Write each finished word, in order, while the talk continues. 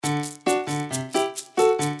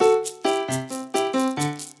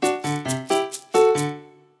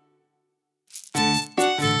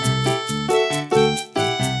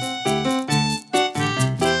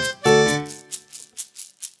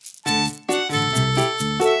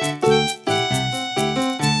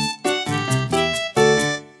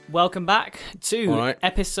welcome back to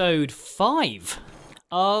episode 5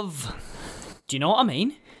 of... Do you know what I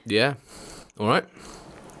mean? Yeah. All right.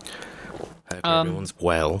 Hope everyone's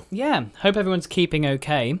well. Yeah, hope everyone's keeping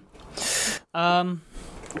okay. Yeah,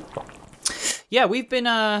 we've been,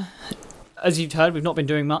 as you've heard, we've not been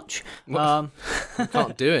doing much. We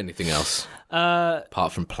can't do anything else.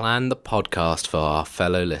 Apart from plan the podcast for our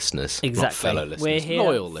fellow listeners. Exactly. Not fellow listeners, We're here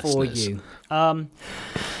loyal for listeners. you.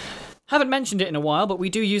 Haven't mentioned it in a while, but we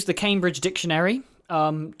do use the Cambridge Dictionary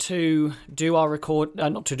to do our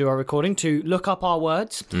to look up our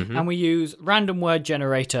words, and we use random word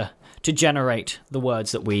generator to generate the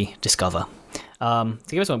words that we discover. To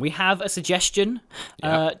give us one, we have a suggestion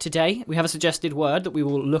today. We have a suggested word that we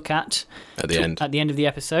will look at At the end of the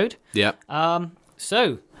episode. Yeah.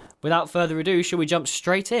 So, without further ado, shall we jump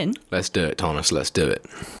straight in? Let's do it, Thomas. Let's do it.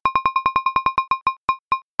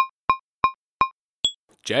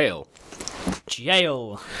 Jail.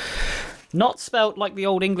 Jail. Not spelt like the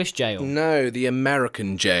old English jail. No, the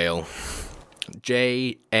American jail.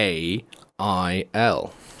 Jail.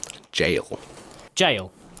 Jail.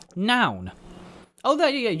 Jail. Noun. Oh, there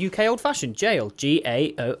you go. UK old-fashioned. Jail.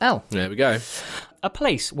 Gaol. There we go. A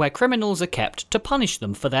place where criminals are kept to punish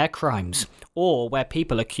them for their crimes, or where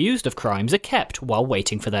people accused of crimes are kept while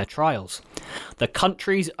waiting for their trials. The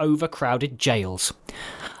country's overcrowded jails.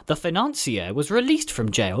 The financier was released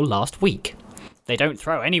from jail last week. They don't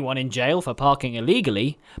throw anyone in jail for parking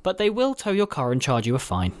illegally, but they will tow your car and charge you a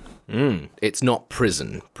fine. It's not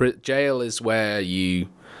prison. Jail is where you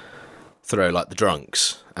throw like the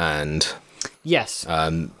drunks and Yes.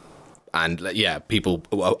 people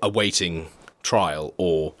awaiting trial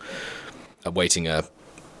or awaiting a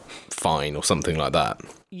fine or something like that.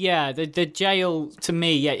 Yeah, the jail, to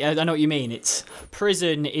me, I know what you mean. It's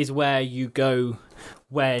prison is where you go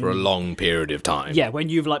when... For a long period of time. Yeah, when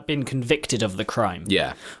you've been convicted of the crime.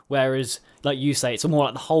 Yeah. Whereas, like you say, it's more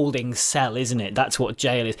like the holding cell, isn't it? That's what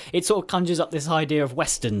jail is. It sort of conjures up this idea of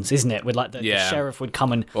westerns, isn't it? With the sheriff would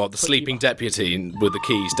come and... Well, the sleeping deputy with the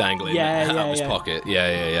keys dangling out of his pocket.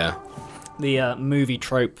 Yeah. The movie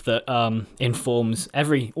trope that informs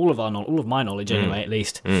all of my knowledge anyway, at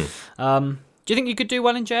least. Do you think you could do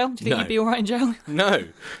well in jail? Do you think you'd be all right in jail? No,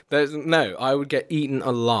 I would get eaten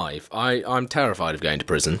alive. I'm terrified of going to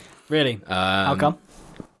prison. Really? How come?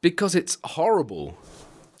 Because it's horrible.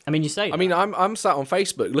 I mean, you say. I'm sat on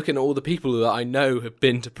Facebook looking at all the people that I know have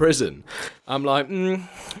been to prison. I'm like,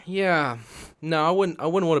 yeah, no, I wouldn't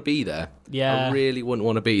want to be there. Yeah, I really wouldn't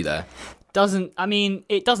want to be there. It doesn't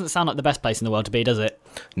sound like the best place in the world to be, does it?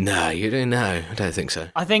 No, you don't know. I don't think so.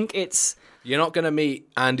 I think it's... You're not going to meet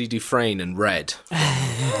Andy Dufresne and Red.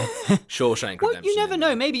 Shawshank Redemption. Well, you never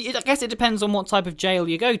know. Maybe, I guess it depends on what type of jail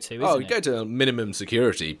you go to, isn't it? You go to a minimum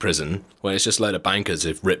security prison where it's just a load of bankers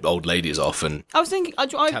who've ripped old ladies off and I was thinking...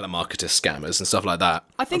 telemarketer scammers and stuff like that.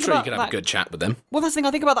 I'm sure you could have a good chat with them. Well, that's the thing.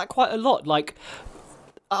 I think about that quite a lot.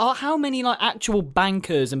 How many actual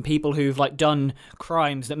bankers and people who've done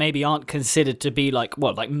crimes that maybe aren't considered to be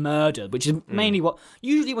murder, which is mainly what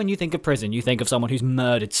usually when you think of prison, you think of someone who's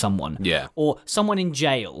murdered someone. Yeah. Or someone in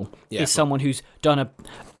jail is someone who's done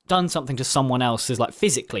something to someone else, is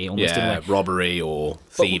physically almost in a way. Robbery or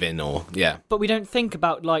thieving But we don't think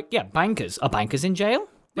about bankers. Are bankers in jail?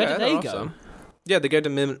 Where do they go? Some. Yeah, they go to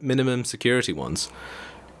minimum security ones.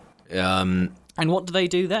 And what do they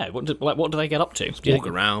do there? What do they get up to? Walk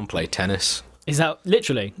around, play tennis. Is that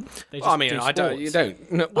literally? They just do I don't. You don't.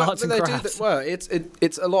 No, arts and crafts.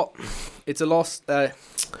 It's a lot. It's a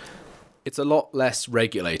lot less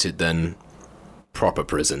regulated than proper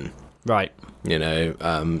prison. Right.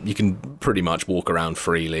 You can pretty much walk around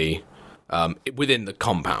freely within the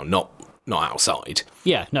compound, not outside.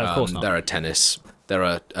 Yeah. No, of course not. There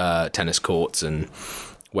are tennis courts and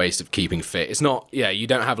ways of keeping fit. It's not, you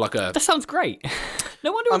don't have That sounds great.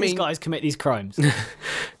 No wonder these guys commit these crimes.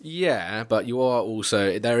 Yeah, but you are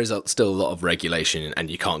also, there is still a lot of regulation and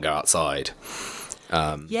you can't go outside.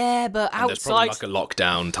 Yeah, but outside... There's probably a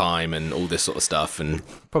lockdown time and all this sort of stuff. And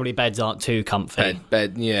probably beds aren't too comfy.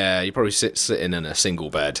 You probably sitting in a single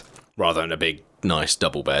bed rather than a big, nice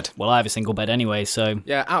double bed. Well, I have a single bed anyway, so...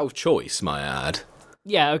 Yeah, out of choice, my ad.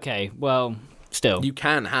 Yeah, okay, well, still. You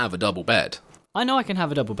can have a double bed. I know I can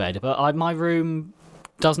have a double bed, but my room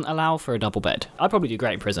doesn't allow for a double bed. I'd probably do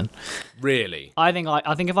great in prison. Really? I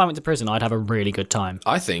think if I went to prison, I'd have a really good time.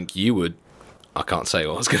 I think you would... I can't say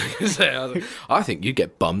what I was going to say. I think you'd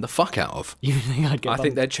get bummed the fuck out of. You think I'd get bummed? I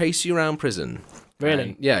think they'd chase you around prison.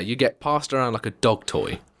 Really? Yeah, you get passed around like a dog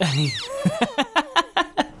toy.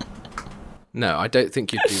 No, I don't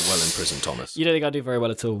think you'd do well in prison, Thomas. You don't think I'd do very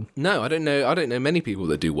well at all? No, I don't know. I don't know many people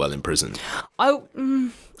that do well in prison. I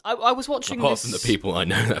I was watching Apart this. from the people I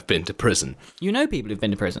know that have been to prison. You know people who've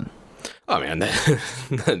been to prison. I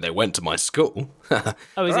mean, they went to my school.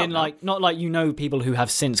 Oh, as in like not like you know people who have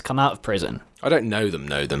since come out of prison. I don't know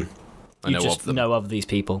them. I You know just of them. know of these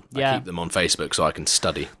people. I Yeah, keep them on Facebook so I can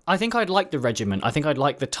study. I think I'd like the regiment. I think I'd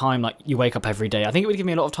like the time like you wake up every day. I think it would give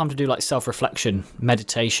me a lot of time to do like self-reflection,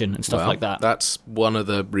 meditation, and stuff Well, like that. That's one of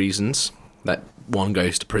the reasons that one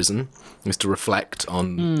goes to prison, is to reflect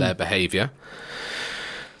on their behaviour,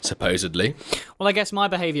 supposedly. Well, I guess my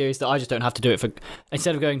behaviour is that I just don't have to do it for.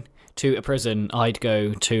 Instead of going to a prison, I'd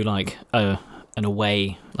go to like an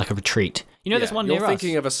away, like a retreat. You know, there's one You're near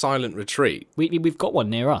thinking us. of a silent retreat. We've got one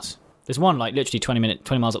near us. There's one like literally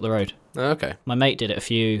 20 miles up the road. Okay. My mate did it a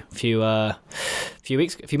few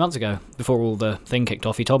months ago before all the thing kicked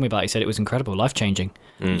off. He told me about it. He said it was incredible, life changing.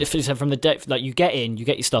 He said from the day, like you get in, you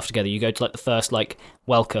get your stuff together, you go to like the first like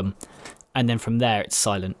welcome, and then from there it's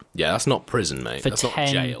silent Yeah, that's not prison, mate. for That's not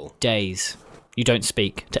 10 jail. days. You don't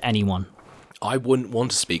speak to anyone. I wouldn't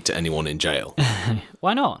want to speak to anyone in jail.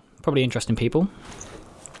 Why not? Probably interesting people.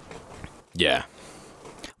 Yeah.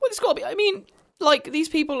 Well, it's got to be. I mean, like these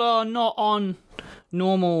people are not on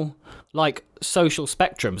normal like social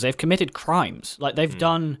spectrums. They've committed crimes. Like they've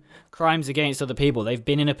done crimes against other people. They've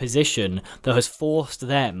been in a position that has forced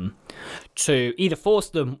them to either force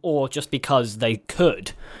them or just because they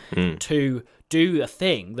could to do a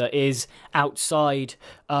thing that is outside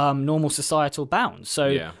normal societal bounds. So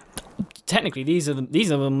Yeah. technically, these are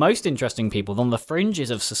the most interesting people on the fringes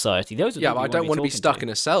of society. Those are Yeah, but I don't want to be stuck in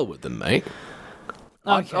a cell with them, mate.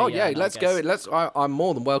 Let's go. I'm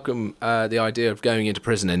more than welcome the idea of going into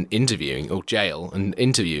prison and interviewing, or jail and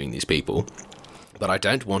interviewing these people. But I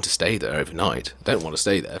don't want to stay there overnight. I don't want to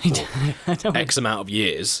stay there for X amount of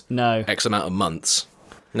years. No. X amount of months.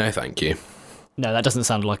 No, thank you. No, that doesn't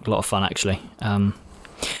sound like a lot of fun, actually.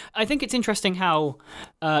 I think it's interesting how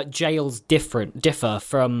jails differ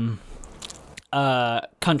from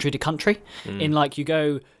country to country. In like you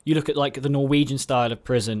look at like the Norwegian style of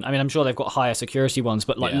prison. I mean, I'm sure they've got higher security ones,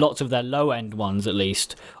 but like lots of their low end ones, at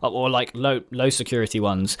least, or like low security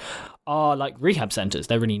ones, are like rehab centers.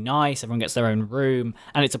 They're really nice. Everyone gets their own room,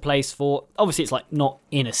 and it's a place for. Obviously, it's like not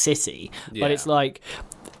in a city, but it's like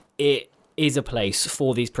it is a place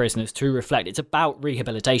for these prisoners to reflect. It's about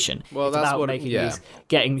rehabilitation. Well, it's that's about what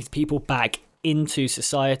getting these people back into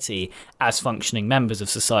society as functioning members of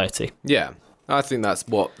society. Yeah, I think that's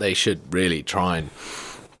what they should really try and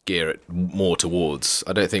gear it more towards.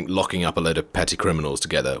 I don't think locking up a load of petty criminals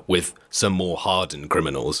together with some more hardened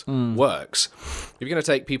criminals works. If you're going to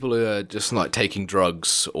take people who are just like taking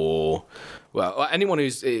drugs or anyone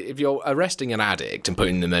who's, if you're arresting an addict and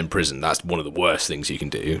putting them in prison, that's one of the worst things you can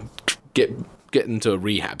do. Get them to a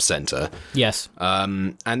rehab centre. Yes.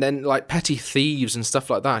 And then like petty thieves and stuff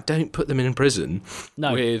like that, don't put them in prison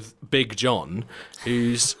with Big John,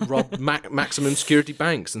 who's robbed maximum security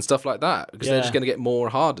banks and stuff like that, because they're just going to get more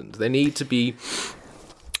hardened. They need to be,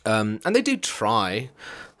 and they do try.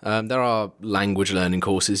 There are language learning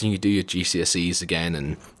courses, and you do your GCSEs again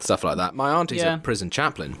and stuff like that. My auntie's a prison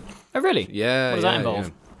chaplain. Oh, really? Yeah. What does that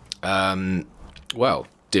involve? Yeah. Well,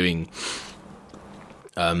 doing.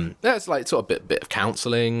 It's like sort of bit of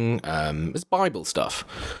counselling. It's Bible stuff.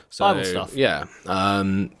 So, Bible stuff? Yeah.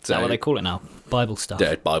 Is that what they call it now? Bible stuff.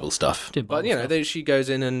 Yeah, Bible stuff. But you know, she goes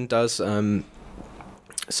in and does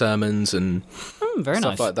sermons and Very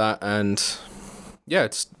stuff nice. like that, and yeah,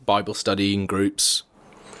 it's Bible studying groups.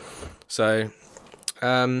 So,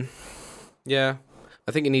 yeah,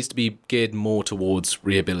 I think it needs to be geared more towards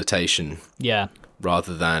rehabilitation. Yeah.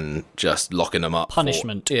 Rather than just locking them up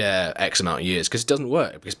Punishment. for, X amount of years, because it doesn't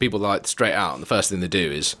work, because people like straight out and the first thing they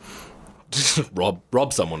do is just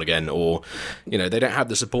rob someone again, or they don't have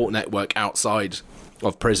the support network outside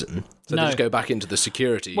of prison, so they just go back into the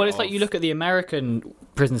security. Well, it's like you look at the American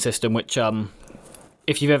prison system, which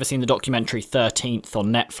if you've ever seen the documentary 13th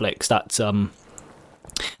on Netflix,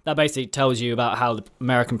 that basically tells you about how the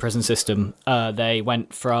American prison system, they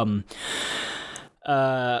went from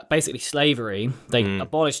basically slavery. They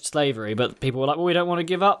abolished slavery, but people were like, well, we don't want to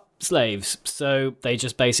give up slaves, so they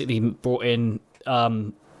just basically brought in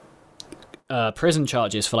prison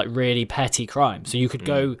charges for like really petty crimes, so you could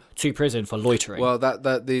go to prison for loitering. Well, the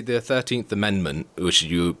 13th Amendment,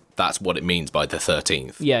 that's what it means by the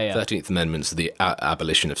 13th. Yeah. 13th Amendment's the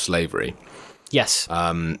abolition of slavery. Yes.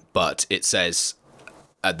 But it says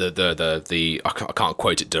I can't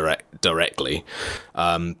quote it directly,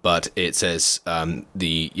 but it says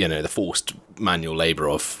the forced manual labour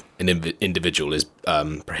of an individual is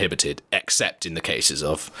prohibited, except in the cases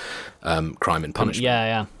of crime and punishment.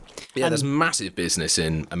 Yeah. Yeah, there's massive business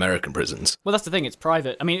in American prisons. Well, that's the thing. It's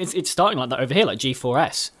private. I mean, it's starting like that over here, like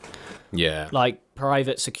G4S. Yeah. Like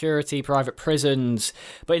private security, private prisons.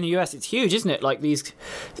 But in the US, it's huge, isn't it? Like these...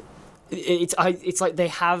 It's like they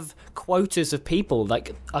have quotas of people.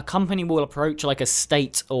 Like a company will approach like a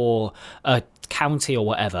state or a county or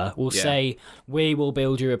whatever, will say, we will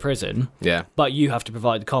build you a prison, but you have to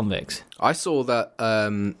provide the convicts. I saw that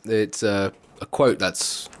it's a quote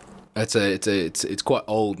that's it's quite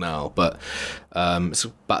old now, but it's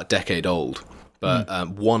about a decade old. But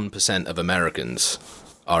 1% of Americans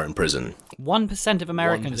are in prison. 1% of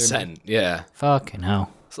Americans 1%, yeah. Fucking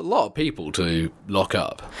hell. It's a lot of people to lock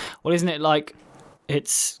up. Well, isn't it like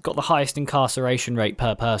it's got the highest incarceration rate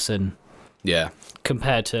per person? Yeah.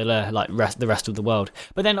 Compared to the rest of the world.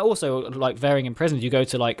 But then also, like, varying in prisons, you go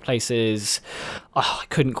to, like, places... Oh, I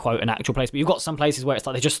couldn't quote an actual place, but you've got some places where it's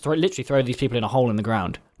like they just literally throw these people in a hole in the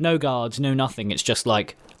ground. No guards, no nothing. It's just,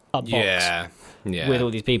 like, a box with all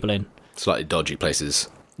these people in. Slightly dodgy places.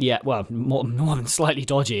 Yeah, well, more than slightly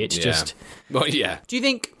dodgy. It's just... Well, yeah. Do you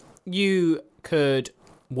think you could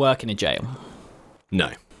work in a jail?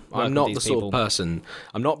 No. I'm not the sort of person.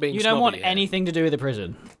 I'm not being. You don't want here. anything to do with a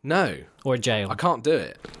prison? No. Or a jail? I can't do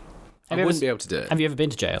it. I wouldn't be able to do it. Have you ever been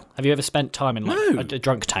to jail? Have you ever spent time in like a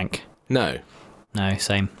drunk tank? No. No,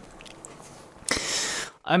 same.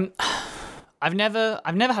 I've never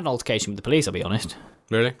had an altercation with the police, I'll be honest.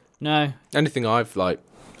 Really? No. Anything I've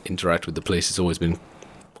interacted with the police has always been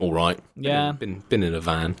all right. Yeah. Been in a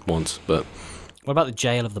van once, but what about the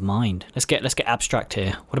jail of the mind? Let's get abstract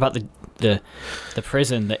here. What about the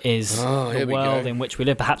prison that is the world in which we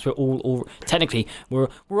live? Perhaps we're all technically we're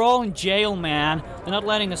all in jail, man. They're not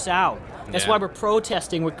letting us out. That's why we're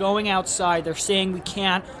protesting. We're going outside. They're saying we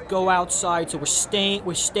can't go outside, so we're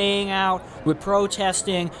staying out. We're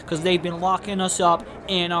protesting because they've been locking us up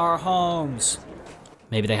in our homes.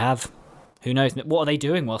 Maybe they have. Who knows? What are they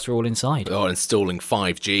doing whilst we're all inside? Oh, installing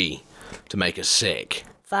 5G to make us sick.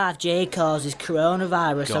 5G causes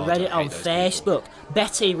coronavirus. I read it on Facebook.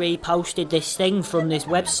 Betty reposted this thing from this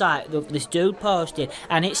website that this dude posted,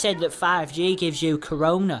 and it said that 5G gives you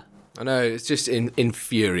corona. I know, it's just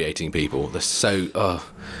infuriating people. They're so...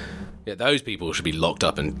 Yeah, those people should be locked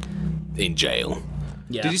up and in jail.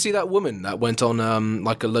 Yeah. Did you see that woman that went on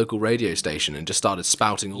like a local radio station and just started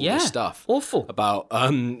spouting all this stuff? Awful. About,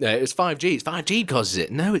 it's 5G. It's 5G causes it.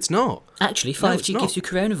 No, it's not. Actually, 5G gives you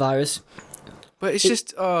coronavirus. But it's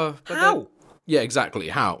just... how? Yeah, exactly.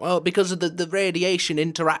 How? Well, because of the radiation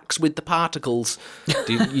interacts with the particles.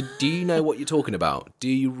 Do you know what you're talking about? Do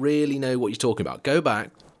you really know what you're talking about? Go back,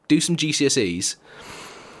 do some GCSEs,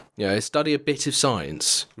 study a bit of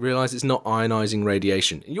science, realise it's not ionising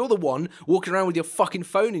radiation. And you're the one walking around with your fucking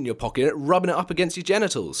phone in your pocket, rubbing it up against your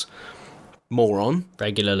genitals. Moron.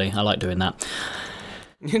 Regularly. I like doing that.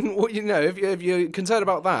 If you're concerned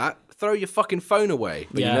about that, throw your fucking phone away.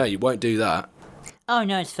 But you won't do that. Oh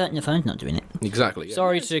no, the phone's not doing it. Exactly. Yeah.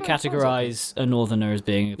 Sorry to categorise a northerner as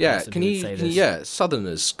being a person who would say this.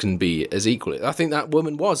 Southerners can be as equal. I think that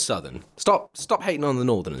woman was Southern. Stop hating on the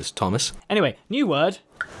Northerners, Thomas. Anyway, new word.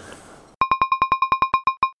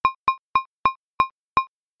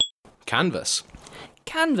 Canvas.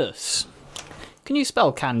 Canvas. Can you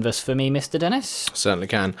spell canvas for me, Mr. Dennis? Certainly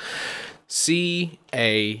can.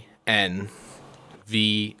 C-A-N-V-A-S.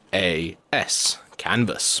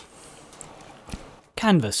 Canvas.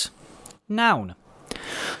 Canvas. Noun.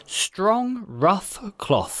 Strong, rough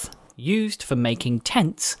cloth used for making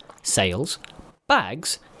tents, sails,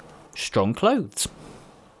 bags, strong clothes.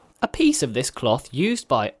 A piece of this cloth used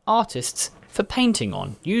by artists for painting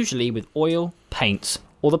on, usually with oil, paints,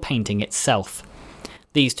 or the painting itself.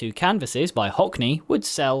 These two canvases by Hockney would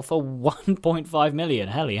sell for 1.5 million.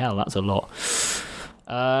 Hell, that's a lot.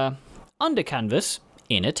 Under canvas,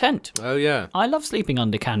 in a tent. Oh, yeah. I love sleeping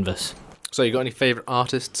under canvas. So you got any favourite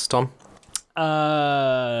artists, Tom? No.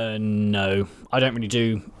 I don't really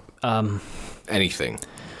do anything.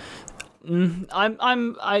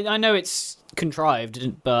 I know it's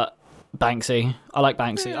contrived, but Banksy. I like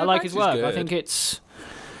Banksy. Yeah, I like Banksy's his work. good. I think it's...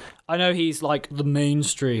 I know he's like the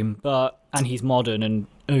mainstream, and he's modern, and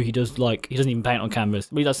he doesn't even paint on canvas.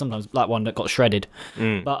 He does sometimes, like one that got shredded.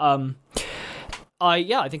 But I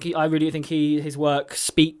really think his work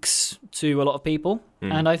speaks to a lot of people,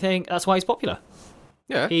 and I think that's why he's popular.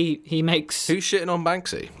 Yeah. He makes... Who's shitting on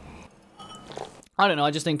Banksy? I don't know.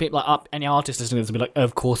 I just think people any artist listening to this will be like, oh,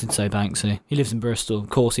 of course it's so Banksy. He lives in Bristol. Of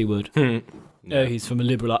course he would. Oh, he's from a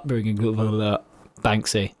liberal upbringing. Blah, blah, blah.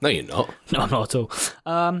 Banksy. No, you're not. No, I'm not at all.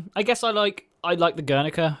 I guess I like the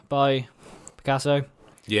Guernica by Picasso.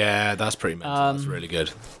 Yeah, that's pretty mental. That's really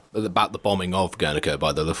good. About the bombing of Guernica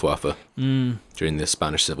by the Luftwaffe during the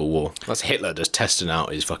Spanish Civil War. That's Hitler just testing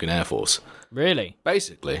out his fucking air force. Really?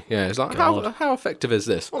 Basically, yeah. It's like, how effective is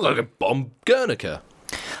this? Well, look at bomb Guernica.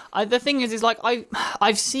 The thing is like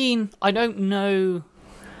I've seen. I don't know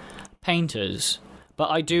painters, but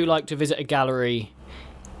I do like to visit a gallery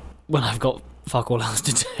when I've got fuck all else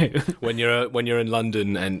to do. When you're in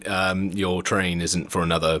London and your train isn't for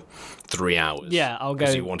another 3 hours. Yeah, I'll go.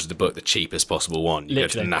 Because you wanted to book the cheapest possible one. You go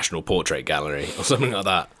to the National Portrait Gallery or something like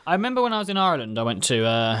that. I remember when I was in Ireland, I went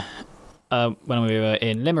to when we were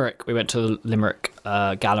in Limerick. We went to the Limerick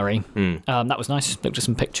Gallery. That was nice. Looked at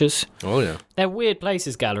some pictures. Oh yeah. They're weird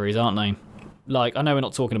places, galleries, aren't they? Like, I know we're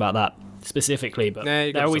not talking about that specifically, but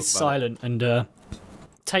they're always silent. And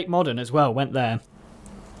Tate Modern as well. Went there.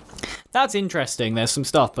 That's interesting. There's some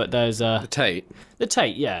stuff, but there's the Tate. The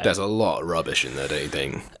Tate, yeah. There's a lot of rubbish in there, don't you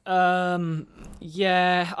think?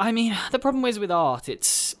 Yeah. I mean, the problem is with art,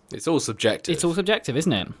 it's all subjective. It's all subjective,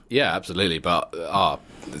 isn't it? Yeah, absolutely. But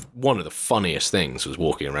one of the funniest things was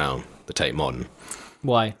walking around the Tate Modern.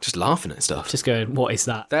 Why? Just laughing at stuff. Just going, what is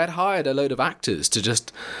that? They had hired a load of actors to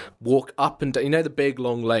just walk up and down. You know the big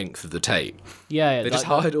long length of the Tate? Yeah. They just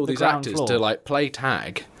hired all these actors floor. to like play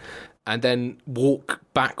tag and then walk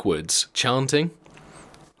backwards chanting.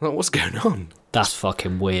 Like, what's going on? That's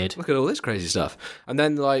fucking weird. Look at all this crazy stuff. And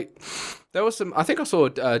then, like, there was some... I think I saw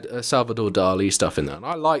Salvador Dali stuff in there. And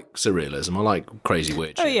I like surrealism. I like crazy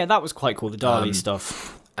weird shit. Oh, yeah, that was quite cool, the Dali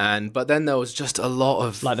stuff. But then there was just a lot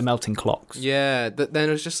of... Like the melting clocks. Yeah, then there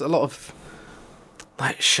was just a lot of,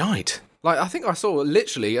 like, shite. Like, I think I saw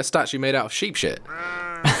literally a statue made out of sheep shit.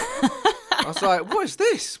 I was like, what is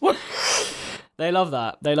this? What? They love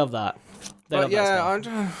that. They love that. I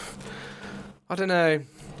don't know.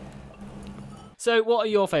 So, what are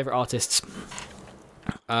your favourite artists?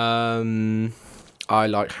 I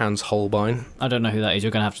like Hans Holbein. I don't know who that is.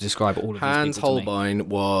 You're going to have to describe all of these Hans people to me. Holbein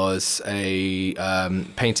was a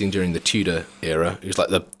painting during the Tudor era. He was like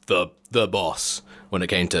the boss when it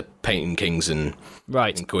came to painting kings and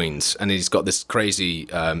queens. And he's got this crazy...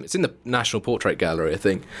 it's in the National Portrait Gallery, I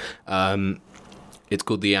think. It's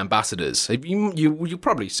called The Ambassadors. You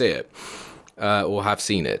probably see it. Or have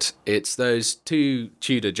seen it. It's those two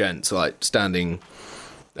Tudor gents like standing,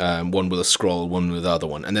 one with a scroll, one with the other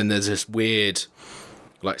one, and then there's this weird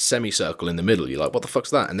like semicircle in the middle. You're like, what the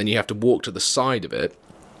fuck's that? And then you have to walk to the side of it,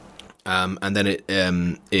 and then it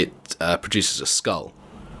produces a skull.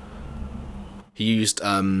 He used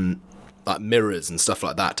like mirrors and stuff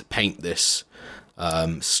like that to paint this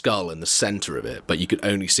skull in the center of it, but you could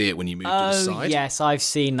only see it when you moved to the side. Yes, I've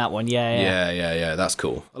seen that one. Yeah. That's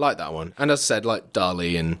cool. I like that one. And as I said, like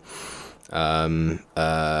Dali and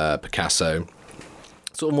Picasso,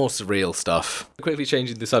 sort of more surreal stuff. Quickly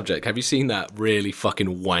changing the subject, have you seen that really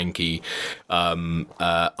fucking wanky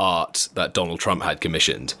art that Donald Trump had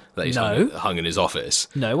commissioned that he's hung in his office?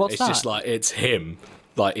 No, what's that? It's just like, it's him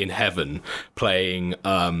like in heaven playing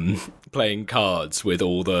cards with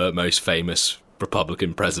all the most famous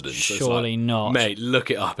Republican presidents. Surely not. Mate, look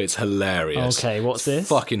it up. It's hilarious. Okay, what's this?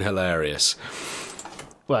 Fucking hilarious.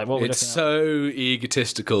 Wait, what it's so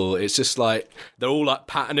egotistical. It's just like they're all like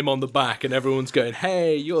patting him on the back and everyone's going,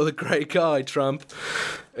 hey, you're the great guy, Trump.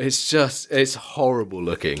 It's horrible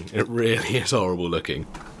looking. It really is horrible looking.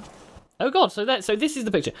 Oh god, so this is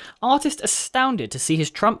the picture. Artist astounded to see his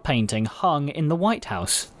Trump painting hung in the White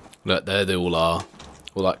House. Look, there they all are.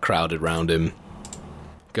 All like crowded around him.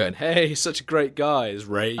 Going, hey, he's such a great guy. There's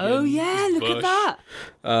Reagan. Oh yeah, look Bush. at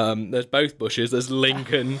that. There's both Bushes. There's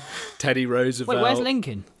Lincoln, Teddy Roosevelt. Wait, where's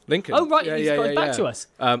Lincoln? Lincoln. Oh right, he's got back to us.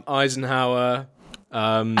 Eisenhower.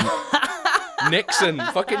 Nixon.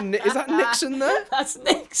 Fucking is that Nixon there? That's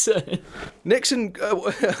Nixon. Nixon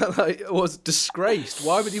was disgraced.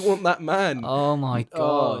 Why would he want that man? Oh my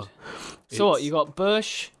god. So what? You got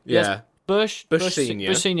Bush. Yeah. Bush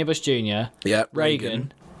Senior. Bush Senior. Bush Junior. Yeah.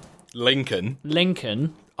 Reagan.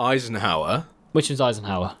 Lincoln. Eisenhower. Which is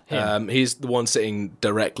Eisenhower? Him. He's the one sitting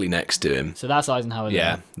directly next to him. So that's Eisenhower there.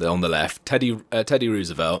 Yeah, they're on the left. Teddy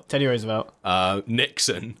Roosevelt. Teddy Roosevelt.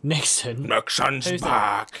 Nixon. Nixon's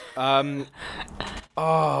back.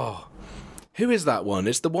 Who is that one?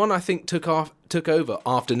 It's the one I think took over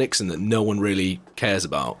after Nixon that no one really cares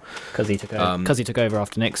about. Because he took over. Because he took over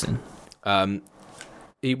after Nixon.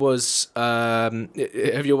 He was.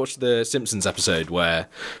 Have you watched the Simpsons episode where,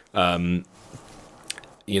 when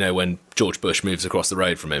George Bush moves across the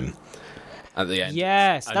road from him at the end?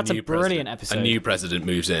 Yes, that's a brilliant episode. A new president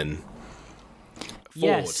moves in. Ford.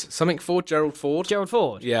 Yes. Something Ford? Gerald Ford? Gerald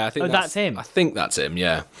Ford? Yeah, I think that's him. I think that's him,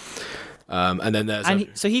 yeah. And then there's...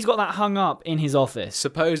 so he's got that hung up in his office.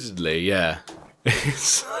 Supposedly, yeah. It's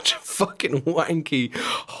such a fucking wanky,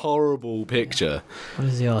 horrible picture. What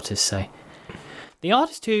does the artist say? The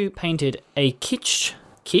artist who painted a quiche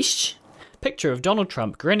picture of Donald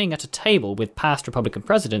Trump grinning at a table with past Republican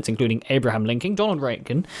presidents, including Abraham Lincoln,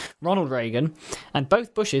 Ronald Reagan, and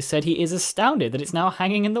both Bushes, said he is astounded that it's now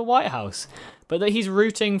hanging in the White House, but that he's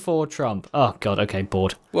rooting for Trump. Oh, God, okay,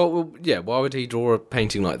 bored. Well, yeah, why would he draw a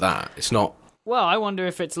painting like that? It's not... Well, I wonder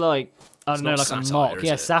if it's like, I don't know, like satire, a mock. is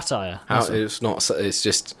Yeah, it? satire. It's not... It's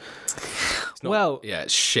just... It's not, Well, yeah,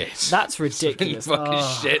 it's shit. That's ridiculous. It's really fucking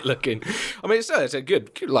shit looking. I mean, it's a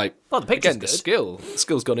good, like... Well, the picture's again, the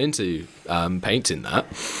skill's gone into painting that.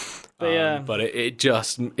 But it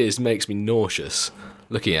just makes me nauseous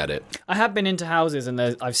looking at it. I have been into houses and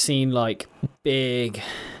I've seen like big...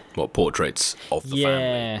 What, portraits of the family?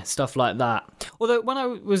 Yeah, stuff like that. Although when I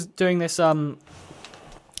was doing this, when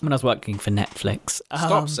I was working for Netflix...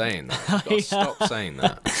 Stop saying that. You've got to stop saying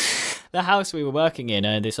that. The house we were working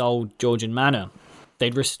in, this old Georgian manor,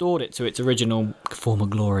 they'd restored it to its original former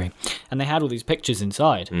glory. And they had all these pictures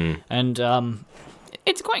inside. And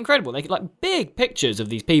it's quite incredible. They like big pictures of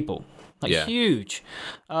these people. Like huge.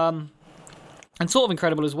 And sort of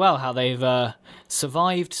incredible as well how they've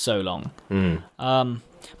survived so long.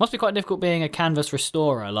 Must be quite difficult being a canvas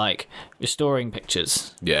restorer, like restoring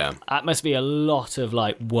pictures. Yeah. That must be a lot of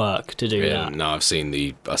like work to do that. No, I've seen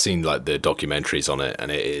like the documentaries on it, and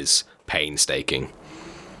it is painstaking.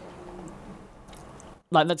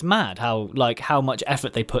 Like that's mad how much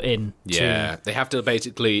effort they put in. Yeah, they have to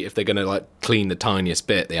basically, if they're gonna like clean the tiniest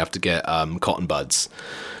bit, they have to get cotton buds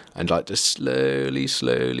and like just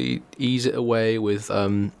slowly ease it away with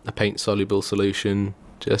a paint soluble solution.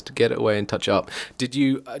 Just to get it away and touch up. Do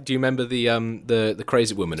you remember the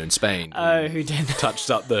crazy woman in Spain? Oh, who did that?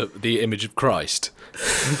 Touched up the image of Christ,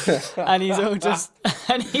 and he's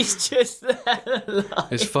just there. Like...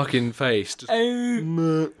 His fucking face. Just,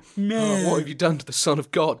 no. What have you done to the Son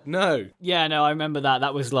of God? No. Yeah, no, I remember that.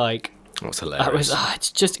 That was like. That's hilarious.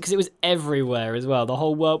 It's just because it was everywhere as well. The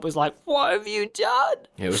whole world was like, "What have you done?"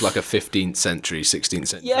 It was like a 15th century, 16th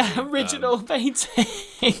century. Yeah, original painting.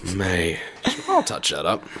 Mate, I'll touch that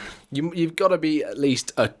up. You've got to be at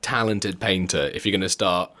least a talented painter if you're going to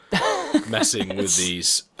start messing with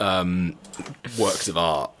these works of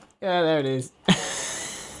art. Yeah, there it is.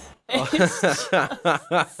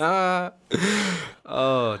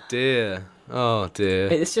 Oh dear.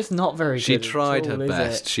 It's just not very good. She tried her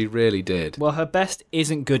best. She really did. Well, her best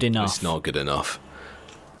isn't good enough. It's not good enough.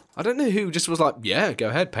 I don't know who just was like, yeah, go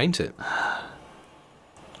ahead, paint it.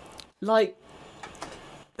 Like,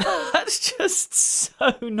 that's just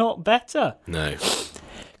so not better. No.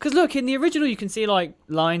 Because look, in the original, you can see like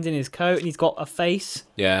lines in his coat, and he's got a face.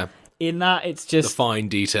 Yeah. In that, it's just the fine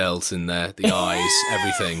details in there, the eyes,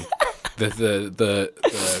 everything, the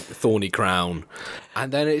thorny crown,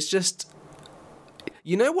 and then it's just.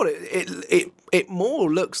 You know what? It more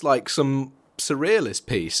looks like some surrealist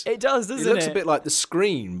piece. It does, doesn't it? It looks a bit like The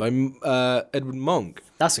Scream by Edward Monk.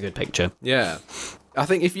 That's a good picture. Yeah, I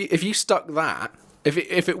think if you stuck that,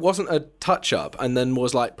 if it wasn't a touch up and then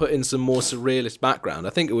was like put in some more surrealist background, I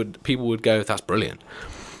think people would go, that's brilliant.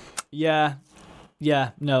 Yeah,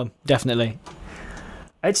 no, definitely.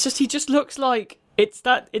 It's just he just looks like it's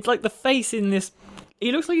like the face in this.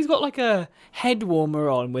 He looks like he's got like a head warmer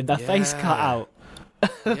on with that face cut out.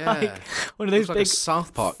 Yeah. Like one of those like big a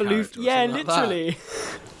South Park floof. character. Yeah, Like literally.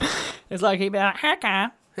 It's like he'd be like,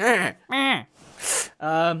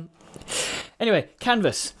 anyway,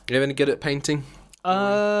 canvas. You ever any good at painting?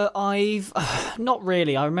 I've not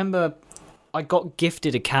really. I remember I got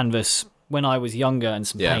gifted a canvas when I was younger and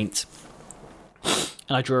some paint,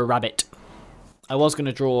 and I drew a rabbit. I was going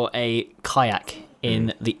to draw a kayak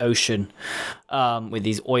in the ocean with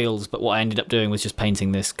these oils, but what I ended up doing was just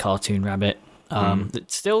painting this cartoon rabbit that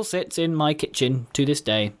still sits in my kitchen to this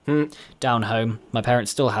day, down home. My parents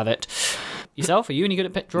still have it. Yourself, are you any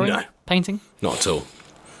good at drawing? No. Painting? Not at all.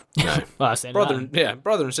 No. Well, I said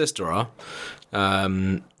brother and sister are.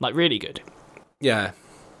 like really good. Yeah,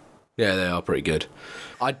 they are pretty good.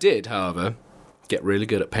 I did, however, get really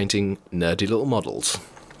good at painting nerdy little models.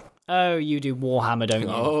 Oh, you do Warhammer, don't you?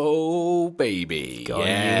 Oh, baby. God,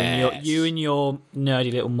 yes. you and your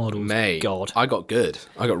nerdy little models. Mate, God. I got good.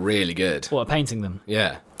 I got really good. What, painting them?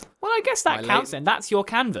 Yeah. Well, I guess that counts then. That's your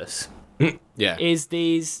canvas. Yeah. Is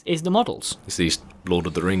the models. It's these Lord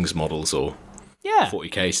of the Rings models or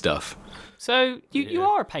 40k stuff. So you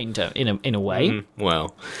are a painter in a way.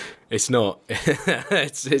 Well, it's not.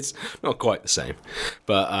 it's not quite the same,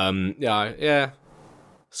 but yeah.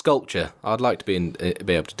 Sculpture. I'd like to be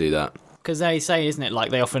able to do that. Because they say, isn't it,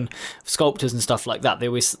 like they often, sculptors and stuff like that,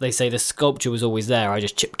 they say the sculpture was always there, I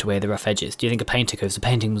just chipped away the rough edges. Do you think a painter goes, the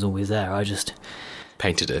painting was always there, I just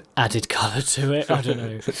Painted it. added colour to it? I don't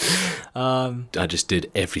know. I just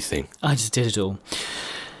did everything. I just did it all.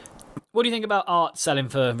 What do you think about art selling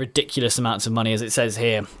for ridiculous amounts of money? As it says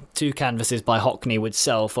here, 2 canvases by Hockney would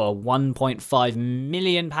sell for £1.5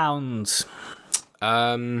 million.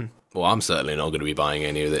 Well, I'm certainly not going to be buying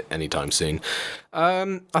any of it anytime soon.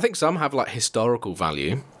 I think some have like historical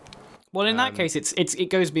value. Well, in that case, it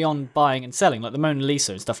goes beyond buying and selling, like the Mona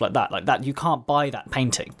Lisa and stuff like that. Like that, you can't buy that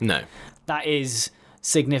painting. No. That is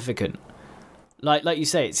significant. Like you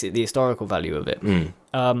say, it's the historical value of it.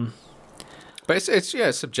 But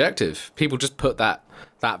it's subjective. People just put that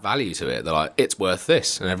value to it. They're like, it's worth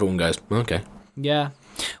this, and everyone goes, okay. Yeah.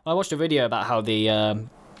 Well, I watched a video about how the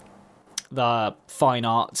fine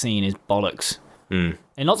art scene is bollocks. In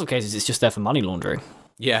lots of cases, it's just there for money laundering.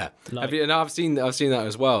 Yeah, I've seen that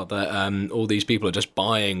as well. That all these people are just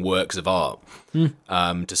buying works of art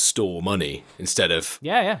to store money instead of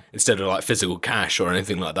like physical cash or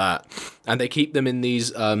anything like that, and they keep them in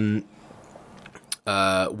these weird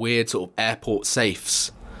sort of airport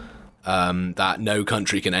safes that no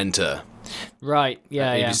country can enter. Right.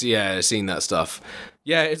 Yeah. I've seen that stuff.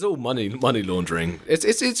 Yeah, it's all money laundering.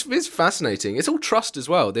 It's fascinating. It's all trust as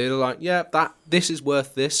well. They're like, yeah, this is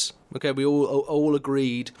worth this. Okay, we all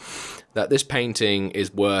agreed that this painting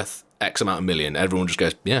is worth X amount of million. Everyone just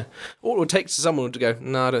goes, yeah. All it would take to someone to go,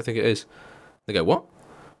 no, I don't think it is. They go, what?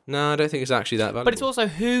 No, I don't think it's actually that valuable. But it's also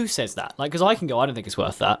who says that. Like, because I can go, I don't think it's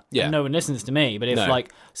worth that. Yeah. And no one listens to me. But if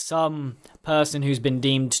like some person who's been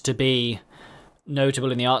deemed to be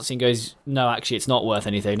notable in the art scene goes, no, actually it's not worth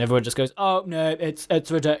anything, everyone just goes, oh no, it's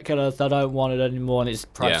ridiculous, I don't want it anymore, and its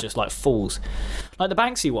price just like falls. Like the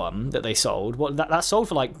Banksy one that they sold, that sold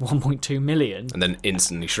for like 1.2 million, and then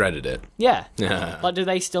instantly shredded it. Yeah. Like, do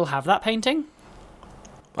they still have that painting?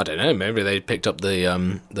 I don't know, maybe they picked up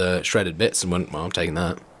the shredded bits and went, well, I'm taking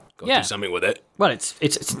that, got to do something with it. Well,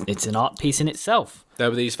 it's an art piece in itself. There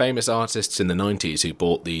were these famous artists in the 90s who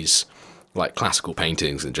bought these like classical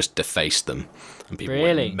paintings and just defaced them, and people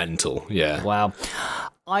went mental. Yeah. Wow.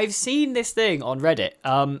 I've seen this thing on Reddit.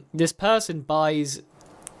 This person buys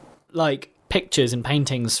like pictures and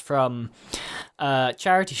paintings from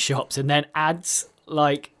charity shops and then adds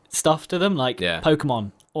like stuff to them, like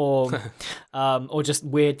Pokemon or just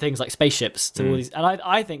weird things like spaceships to all these. And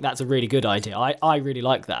I think that's a really good idea. I really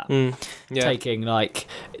like that. Taking like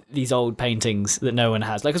these old paintings that no one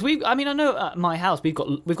has, like, because I know at my house we've got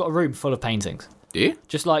a room full of paintings. Do you?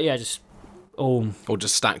 Just like just all or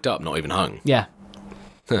just stacked up, not even hung. Yeah.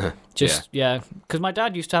 Just because my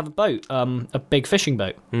dad used to have a boat, a big fishing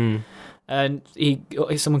boat, and he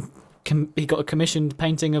got a commissioned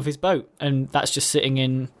painting of his boat, and that's just sitting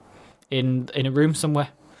in a room somewhere.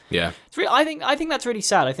 Yeah, it's really, I think that's really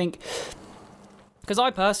sad. I think because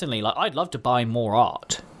I personally I'd love to buy more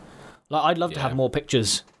art. Like, I'd love to have more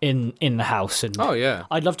pictures in the house, and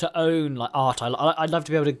I'd love to own like art. I'd love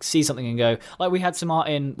to be able to see something and go, like, we had some art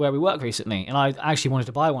in where we work recently, and I actually wanted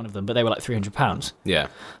to buy one of them, but they were like £300. Yeah.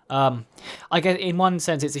 I guess in one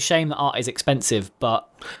sense it's a shame that art is expensive, but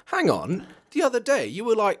hang on, the other day you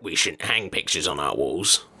were like, we shouldn't hang pictures on our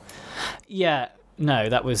walls. Yeah, no,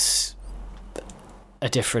 that was a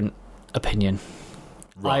different opinion.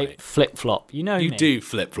 Right. I flip-flop. You know me. You do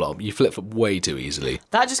flip-flop. You flip-flop way too easily.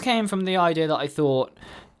 That just came from the idea that I thought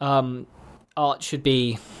art should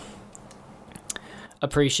be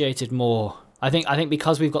appreciated more. I think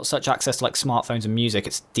because we've got such access to like smartphones and music,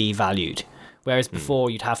 it's devalued. Whereas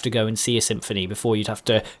before you'd have to go and see a symphony, before you'd have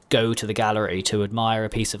to go to the gallery to admire a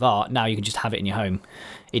piece of art. Now you can just have it in your home.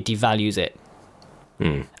 It devalues it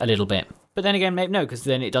a little bit. But then again, maybe no, because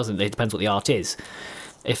then it doesn't. It depends what the art is.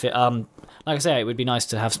 If it like I say, it would be nice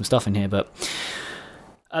to have some stuff in here, but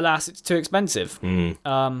alas, it's too expensive.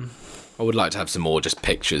 I would like to have some more just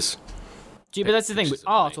pictures. But that's the thing, with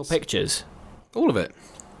art or pictures? All of it.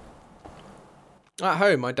 At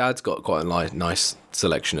home, my dad's got quite a nice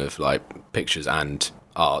selection of like pictures and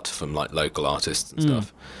art from like local artists and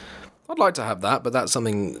stuff. I'd like to have that, but that's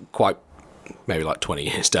something quite maybe like 20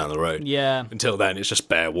 years down the road. Yeah. Until then, it's just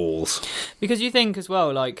bare walls. Because you think as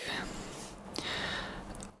well, like,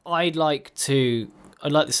 I'd like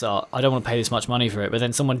this art. I don't want to pay this much money for it, but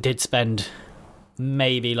then someone did spend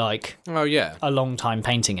maybe like a long time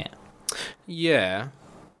painting it. Yeah.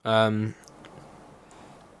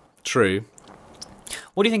 True.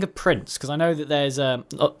 What do you think of prints? Because I know that there's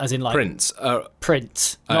as in like prints, not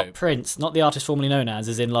Prince, not the artist formerly known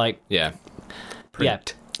as in like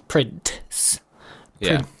print. Prints.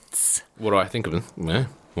 Yeah. Prints. What do I think of them? Yeah,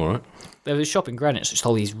 all right. There was a shop in Greenwich that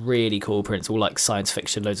sold these really cool prints, all like science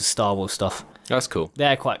fiction, loads of Star Wars stuff. That's cool. They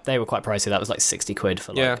were quite pricey. That was like 60 quid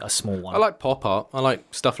for like a small one. I like pop art. I like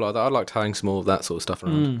stuff like that. I like having some more of that sort of stuff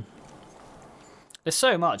around. There's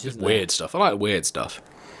so much, isn't there? Weird stuff. I like weird stuff.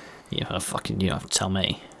 You have to tell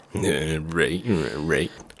me.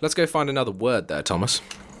 Right. Let's go find another word there, Thomas.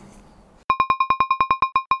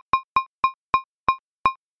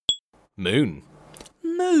 Moon.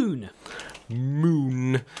 Moon.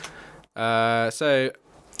 So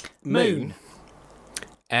moon.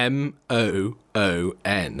 Moon.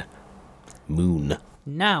 Moon. Moon.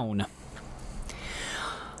 Noun.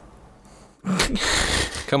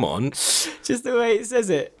 Come on. Just the way it says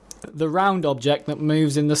it. The round object that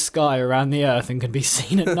moves in the sky around the Earth and can be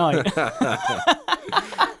seen at night.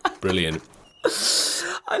 Brilliant.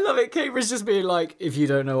 I love it. Cambridge just being like, if you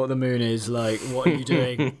don't know what the moon is, like, what are you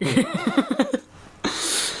doing?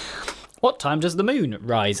 What time does the moon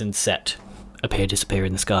rise and set? Appear, disappear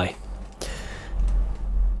in the sky.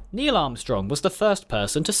 Neil Armstrong was the first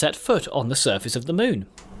person to set foot on the surface of the moon.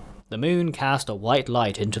 The moon cast a white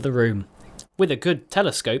light into the room. With a good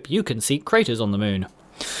telescope, you can see craters on the moon.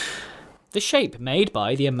 The shape made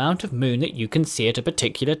by the amount of moon that you can see at a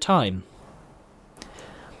particular time.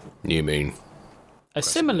 New moon. A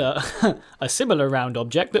similar round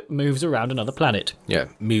object that moves around another planet. Yeah,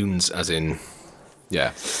 moons as in...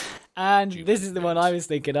 Yeah. And this is the one I was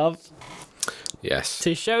thinking of. Yes.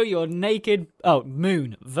 To show your naked... Oh,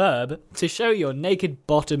 moon. Verb. To show your naked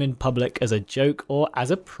bottom in public as a joke or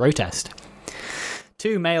as a protest.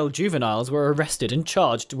 2 male juveniles were arrested and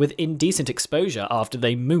charged with indecent exposure after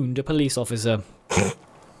they mooned a police officer.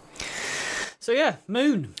 So yeah,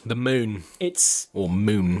 moon. The moon. It's... Or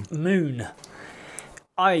moon. Moon.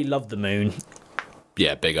 I love the moon.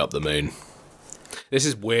 Yeah, big up the moon. This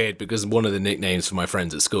is weird because one of the nicknames for my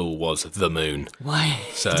friends at school was the moon. Why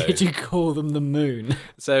So- did you call them the moon?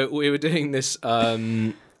 So we were doing this, I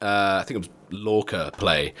think it was Lorca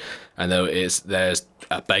play, and there's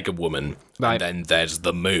a beggar woman, Right. and then there's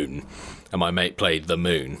the moon, and my mate played the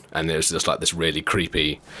moon, and it was just like this really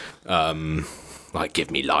creepy, like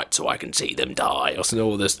give me light so I can see them die, or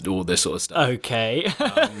all this sort of stuff. Okay.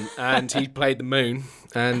 And he played the moon,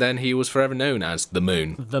 and then he was forever known as the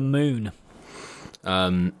moon. The moon.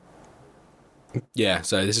 Yeah,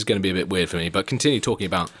 so this is going to be a bit weird for me, but continue talking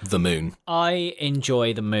about the moon. I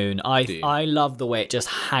enjoy the moon. Do you? I love the way it just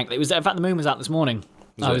hangs. In fact, the moon was out this morning.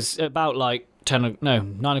 I was about like 9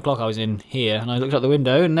 o'clock. I was in here, and I looked out the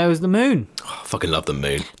window, and there was the moon. Oh, I fucking love the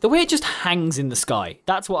moon. The way it just hangs in the sky.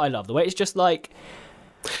 That's what I love. The way it's just like...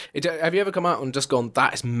 Have you ever come out and just gone,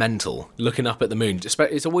 that is mental, looking up at the moon?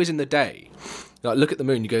 It's always in the day. Like, look at the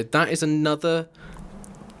moon, you go, that is another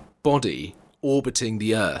body orbiting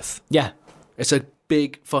the Earth. Yeah. It's a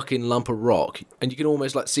big fucking lump of rock, and you can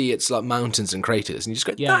almost like see its like mountains and craters, and you just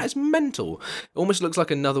go, Yeah. that is mental. It almost looks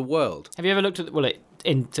like another world. Have you ever looked at... Well,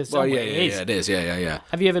 into Well, somewhere yeah, it is. it is. Yeah.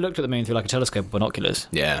 Have you ever looked at the moon through like a telescope or binoculars?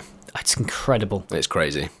 Yeah, It's incredible. it's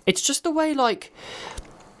crazy. It's just the way, like...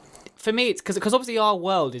 For me, it's because obviously our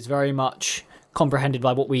world is very much comprehended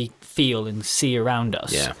by what we feel and see around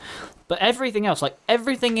us. Yeah. But everything else, like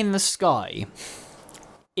everything in the sky,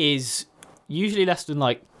 is usually less than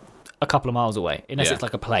like a couple of miles away, unless Yeah. it's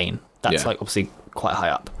like a plane. That's Yeah. like obviously quite high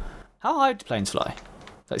up. How high do planes fly?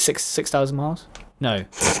 Like 6,000 miles? No,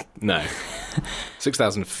 No.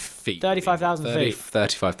 6,000 feet. 35,000 feet.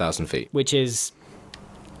 35,000 feet. Which is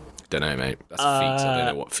Don't know, mate. That's feet. I don't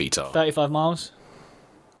know what feet are. 35 miles,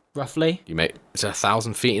 roughly. You mate, is it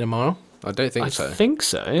 1,000 feet in a mile? I don't think I so. think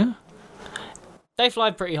so. They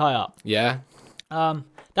fly pretty high up. Yeah.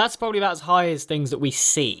 That's probably about as high as things that we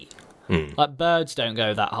see. Hmm. Like birds don't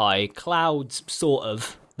go that high. Clouds, sort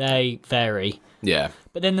of. They vary. Yeah.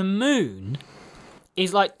 But then the moon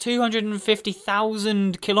is like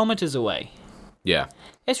 250,000 kilometres away. Yeah.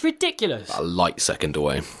 It's ridiculous. A light second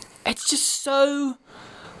away. It's just so...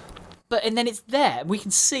 And then it's there. We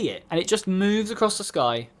can see it. And it just moves across the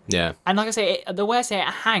sky. Yeah. And like I say, the way I say it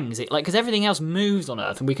hangs, it like because everything else moves on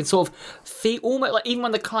Earth, and we can sort of feel almost like even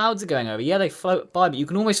when the clouds are going over, yeah, they float by, but you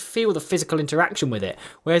can almost feel the physical interaction with it.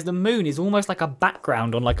 Whereas the moon is almost like a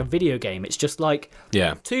background on like a video game. It's just like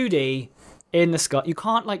Yeah. 2D in the sky. You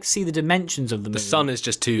can't like see the dimensions of the moon. The sun is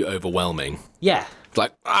just too overwhelming. Yeah. It's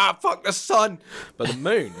like, fuck the sun. But the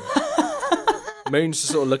moon. Moon's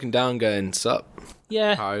just sort of looking down going, sup?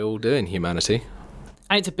 Yeah. How are you all doing, humanity?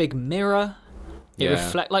 And it's a big mirror. It Yeah.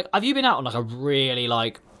 reflect like. Have you been out on like a really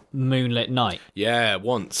like moonlit night? Yeah,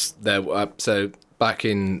 once. So back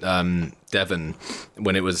in Devon,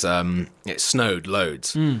 when it was it snowed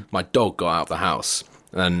loads, my dog got out of the house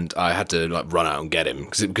and I had to like run out and get him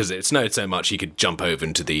because it snowed so much he could jump over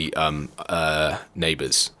into the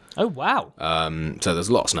neighbours. Oh, wow. So there's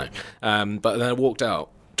a lot of snow. But then I walked out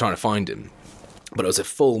trying to find him, but it was a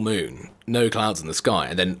full moon, no clouds in the sky,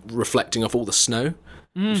 and then reflecting off all the snow.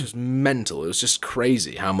 It was just mental. It was just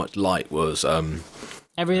crazy how much light was.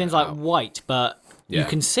 Everything's like white, but you Yeah.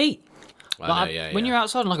 can see. I know, When you're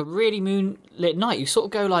outside on like a really moonlit night, you sort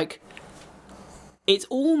of go like, it's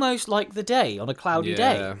almost like the day on a cloudy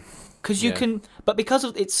day. Because you can, but because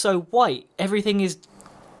of it's so white, everything is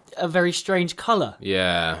a very strange colour.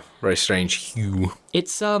 Yeah, very strange hue.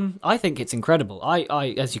 It's I think it's incredible.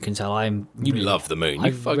 I as you can tell, You love the moon. You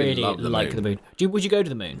I fucking really love the like moon. the moon. Would you go to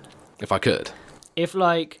the moon? If I could. If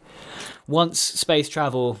like once space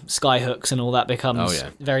travel, skyhooks, and all that becomes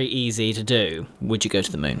very easy to do, would you go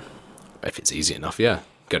to the moon? If it's easy enough, yeah.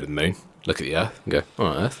 Go to the moon, look at the Earth, and go, all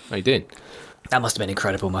right, Earth, how you doing? That must have been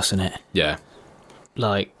incredible, mustn't it? Yeah.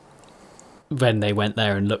 Like when they went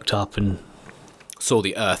there and looked up and Saw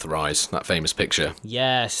the Earth rise, that famous picture.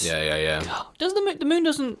 yes, Yeah. Does the moon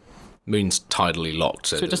doesn't Moon's tidally locked,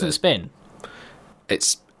 so it doesn't spin?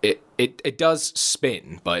 It does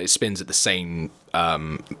spin, but it spins at the same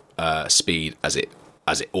speed as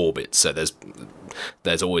it orbits. So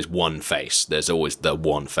there's always one face. There's always the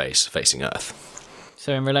one face facing Earth.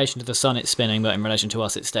 So in relation to the sun, it's spinning, but in relation to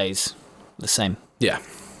us, it stays the same. Yeah.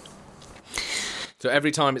 So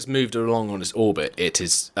every time it's moved along on its orbit, it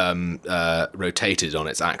is rotated on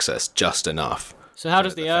its axis just enough. So how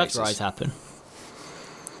does the the Earth faces. rise happen?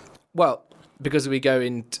 Well, because we go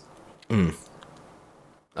in.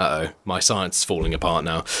 Uh-oh, my science is falling apart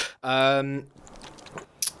now.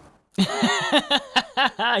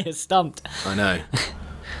 You're stumped. I know.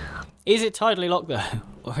 Is it tidally locked though,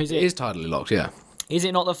 or is It is tidally locked, yeah. Is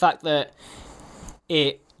it not the fact that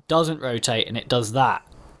it doesn't rotate and it does that?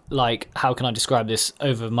 Like, how can I describe this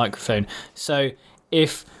over a microphone? So,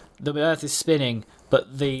 if the Earth is spinning,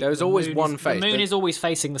 but There's always one face. The moon is always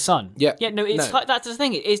facing the sun. Yeah. Yeah. No, it's No. that's the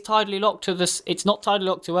thing. It is tidally locked to this. It's not tidally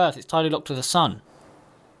locked to Earth. It's tidally locked to the sun,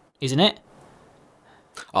 isn't it?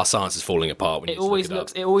 Our science is falling apart when It you always look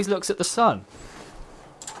looks. It always looks at the sun.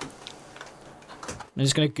 I'm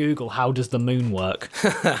just going to Google how does the moon work.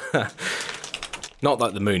 Not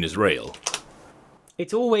that the moon is real.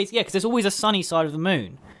 It's always because there's always a sunny side of the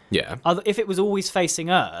moon. Yeah. If it was always facing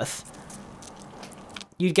Earth,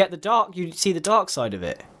 you'd get the dark. You'd see the dark side of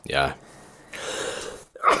it. Yeah.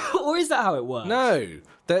 Or is that how it works? No.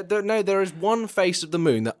 There is one face of the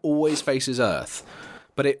moon that always faces Earth,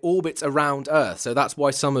 but it orbits around Earth, so that's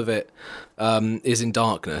why some of it is in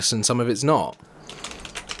darkness and some of it's not.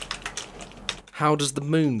 How does the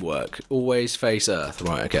moon work? Always face Earth.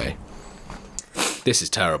 Right, okay. This is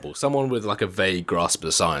terrible. Someone with like a vague grasp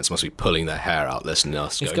of science must be pulling their hair out listening to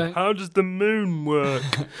us going, how does the moon work?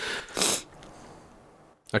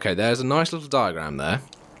 Okay, there's a nice little diagram there.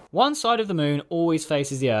 One side of the moon always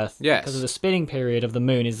faces the Earth. Yes. Because of the spinning period of the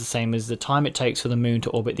moon is the same as the time it takes for the moon to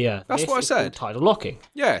orbit the Earth. That's This what I is said. called tidal locking.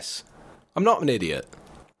 Yes. I'm not an idiot.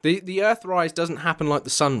 The Earth rise doesn't happen like the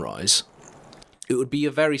sunrise. It would be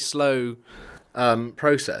a very slow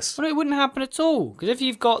process. Well, it wouldn't happen at all. Because if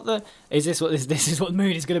you've got the... Is this what this is what the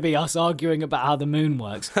moon is going to be? Us arguing about how the moon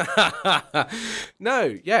works.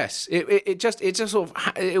 No, yes. It just sort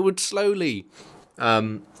of... It would slowly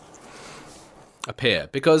appear.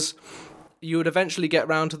 Because you would eventually get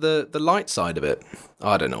round to the light side of it.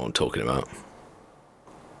 I don't know what I'm talking about.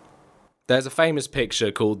 There's a famous picture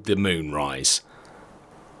called the moon rise.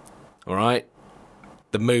 Alright?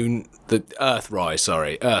 The Earth rise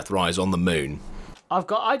on the moon.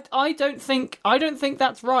 I don't think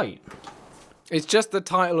that's right. It's just the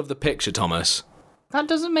title of the picture, Thomas. That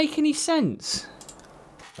doesn't make any sense.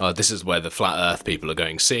 Oh, this is where the flat Earth people are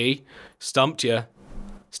going. See? Stumped you.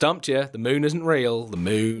 The moon isn't real. The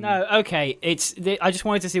moon... No, okay. I just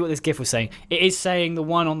wanted to see what this GIF was saying. It is saying the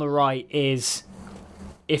one on the right is...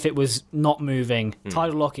 If it was not moving,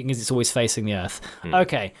 tidal locking is it's always facing the Earth.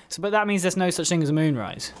 Okay, so but that means there's no such thing as a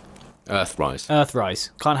moonrise. Earthrise.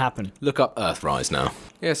 Earthrise. Can't happen. Look up Earthrise now.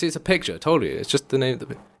 Yeah, see, it's a picture. I told you. It's just the name of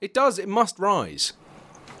the... It must rise.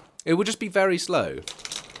 It will just be very slow.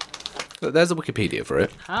 Look, there's a Wikipedia for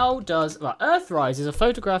it. How does... Right, Earthrise is a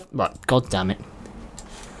photograph... Right, god damn it.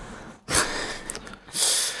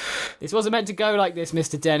 This wasn't meant to go like this,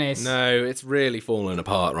 Mr. Dennis. No, it's really falling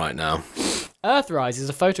apart right now. Earthrise is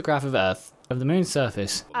a photograph of Earth, of the moon's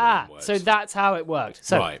surface. So that's how it worked.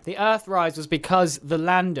 So Right. the Earthrise was because the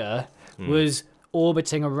lander was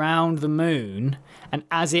orbiting around the moon, and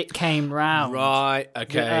as it came round, Right,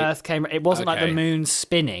 okay. the Earth came. It wasn't like the Okay. moon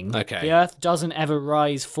spinning. Okay. The Earth doesn't ever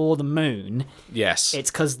rise for the moon. Yes.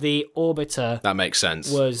 It's because the orbiter That makes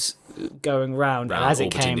sense. was going round, and as it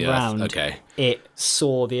orbiting came the Earth. round, Okay. it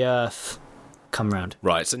saw the Earth come round.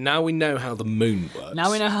 Right, so now we know how the moon works. Now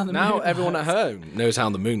we know how the Now moon everyone works. at home knows how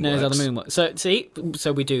the moon Knows works. how the moon works. So see,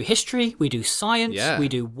 so we do history, we do science, Yeah. we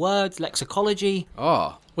do words, lexicology.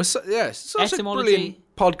 Oh, such Etymology. a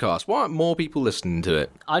brilliant podcast. Why aren't more people listening to it?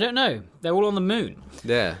 I don't know. They're all on the moon.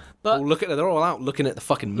 Yeah. But- Well, they're all out looking at the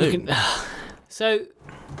fucking moon. So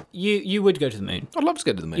you would go to the moon. I'd love to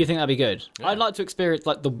go to the moon. You think that'd be good? I'd like to experience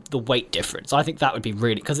like the weight difference. I think that would be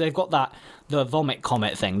really, because they've got the vomit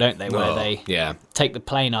comet thing, don't they? Where Oh, they yeah. take the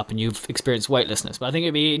plane up and you've experienced weightlessness. But I think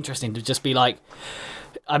it'd be interesting to just be like,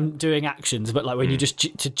 I'm doing actions, but like when you just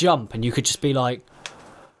to jump and you could just be like.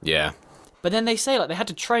 Yeah. But then they say like they had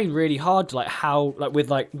to train really hard to like how like with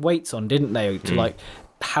like weights on, didn't they? To like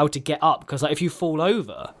how to get up, because like if you fall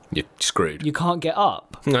over, You're screwed. you can't get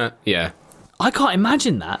up. Yeah. I can't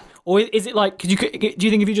imagine that. Or is it like? Cause do you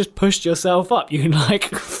think if you just pushed yourself up, you can like?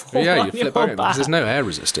 Fall Yeah, on you flip your over because back? there's no air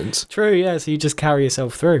resistance. True, yeah. So you just carry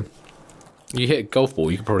yourself through. You hit a golf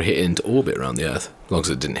ball, you could probably hit it into orbit around the Earth, as long as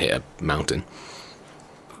it didn't hit a mountain.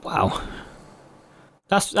 Wow,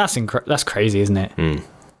 that's crazy, isn't it?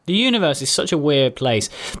 The universe is such a weird place.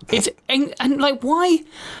 It's and like why,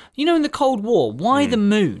 you know, in the Cold War, why the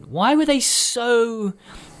moon? Why were they so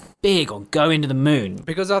big on going to the moon?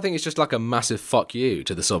 Because I think it's just like a massive fuck you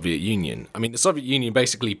to the Soviet Union. I mean, the Soviet Union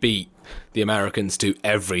basically beat the Americans to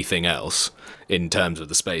everything else in terms of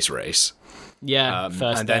the space race. Yeah,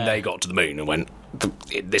 first And then they got to the moon and went,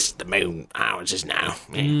 this is the moon, ours is now.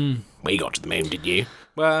 Yeah. We got to the moon, did you?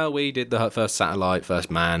 Well, we did the first satellite,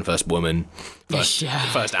 first man, first woman, first, Yeah.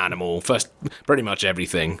 first animal, first pretty much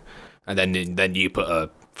everything. And then you put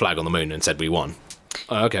a flag on the moon and said we won.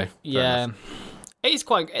 Oh, okay. fair Yeah. enough.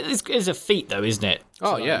 It's a feat though, isn't it?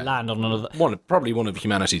 Oh, To, yeah. land on another. Probably one of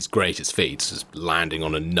humanity's greatest feats is landing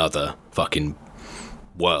on another fucking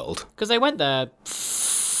world. Because they went there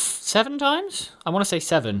 7 times. I want to say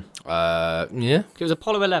 7. Yeah. It was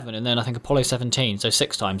Apollo 11 and then I think Apollo 17. So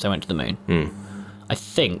 6 times they went to the moon. I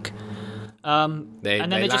think. They And then they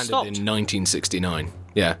landed just stopped. in 1969.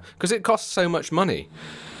 Yeah, because it costs so much money.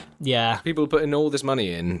 Yeah. People are putting all this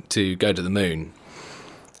money in to go to the moon.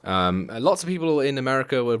 Lots of people in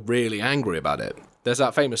America were really angry about it. There's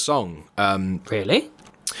that famous song. Really?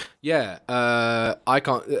 Yeah, I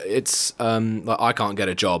can't. It's like I can't get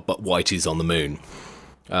a job, but Whitey's on the moon.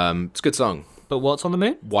 It's a good song. But what's on the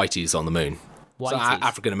moon? Whitey's on the moon. So Whitey's.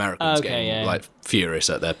 African Americans Okay, getting yeah. like furious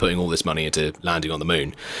that they're putting all this money into landing on the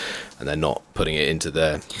moon, and they're not putting it into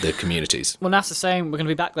their communities. Well, NASA's saying we're going to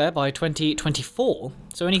be back there by 2024.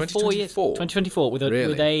 So only 4 years. 2024? 2024 with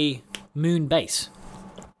a moon base.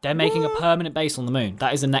 They're making a permanent base on the moon.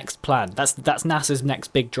 That is the next plan. That's NASA's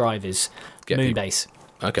next big drive is Get moon people- base.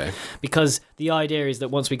 Okay. Because the idea is that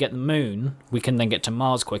once we get the moon, we can then get to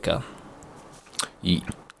Mars quicker.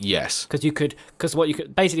 Yes. Because what you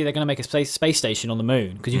could basically they're going to make a space station on the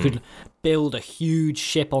moon because you could build a huge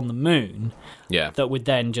ship on the moon Yeah. that would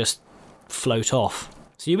then just float off.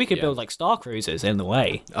 So we could build like star cruisers in the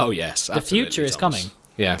way. Oh yes. The future is Thomas. coming.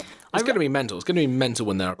 Yeah. It's going to be mental. It's going to be mental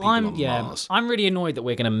when there are people on Mars. I'm really annoyed that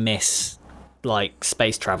we're going to miss like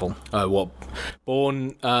space travel. Oh, what?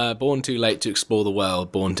 Born too late to explore the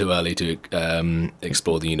world. Born too early to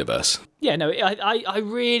explore the universe. Yeah, no, I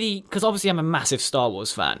really, because obviously I'm a massive Star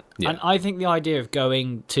Wars fan, Yeah. and I think the idea of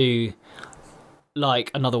going to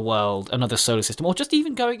like another world, another solar system, or just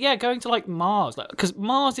even going to like Mars, because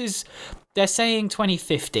Mars is, they're saying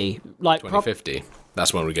 2050, like 2050.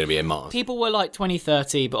 That's when we're going to be in Mars. people were like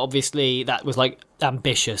 2030, but obviously that was like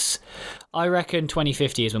ambitious. I reckon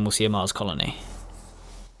 2050 is when we'll see a Mars colony.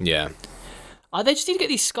 Yeah. They just need to get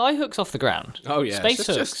these sky hooks off the ground. Oh yeah. Space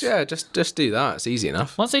hooks. Just do that. It's easy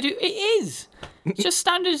enough. Once they do, it is. It's just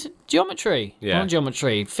standard geometry. Yeah. Not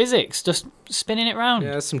geometry, physics, just spinning it round.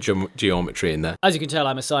 Yeah, there's some geometry in there. As you can tell,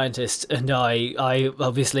 I'm a scientist, and I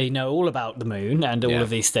obviously know all about the moon and all Yeah. of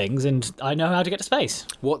these things, and I know how to get to space.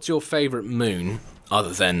 What's your favourite moon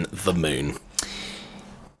other than the moon?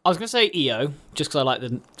 I was going to say Io, just because I like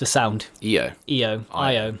the sound. Io.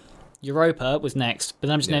 Io. Europa was next, but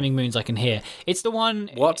I'm just naming moons I can hear. It's the one.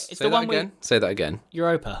 What? It's Say the that one again. Say that again. with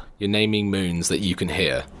Europa You're naming moons that you can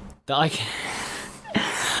hear. that I can.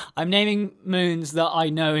 I'm naming moons that I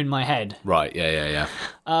know in my head. Right. Yeah.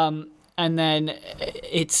 And then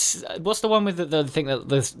it's what's the one with the thing that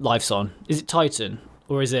the life's on? Is it Titan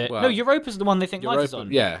or is it Well, no? Europa's the one they think life is Europa-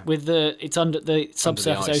 on. yeah. with it's under the Under the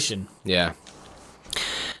subsurface ice. ocean. Yeah.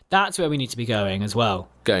 That's where we need to be going as well.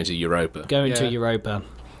 Going to Europa. Going to Europa.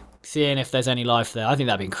 Seeing if there's any life there. I think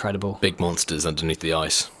that'd be incredible. Big monsters underneath the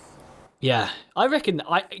ice. Yeah. I reckon...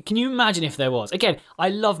 Can you imagine if there was? Again, I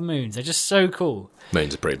love moons. They're just so cool.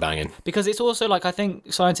 Moons are pretty banging. Because it's also like, I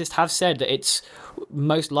think scientists have said that it's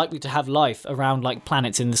most likely to have life around like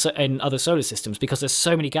planets in other solar systems, because there's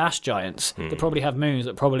so many gas giants that probably have moons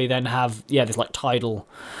that probably then have, there's like tidal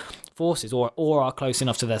forces or are close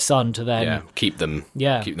enough to their sun to then... keep them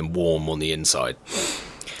warm on the inside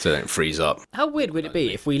so they don't freeze up. How weird would it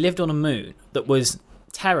be if we lived on a moon that was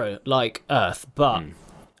Terra like Earth, but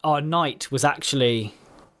our night was actually...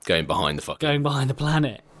 Going behind the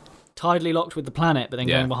planet. Tidally locked with the planet, but then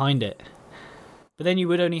going behind it. But then you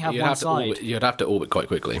would only have one side. You'd have to orbit quite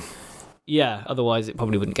quickly. Yeah, otherwise it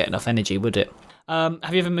probably wouldn't get enough energy, would it?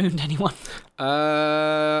 Have you ever mooned anyone?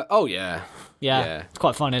 Oh, yeah. Yeah, it's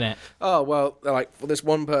quite fun, isn't it? Oh, well, like, for this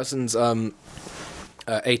one person's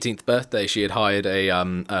 18th birthday, she had hired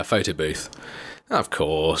a photo booth. Of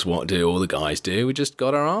course, what do all the guys do? We just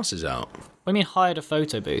got our asses out. What do you mean, hired a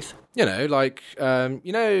photo booth? You know, like,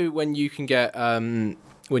 when you can get,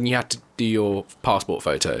 when you had to do your passport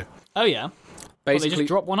photo. Oh, yeah. Basically, they just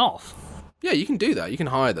drop one off? Yeah, you can do that. You can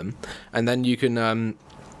hire them. And then you can... and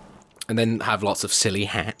then have lots of silly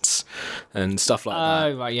hats and stuff like that.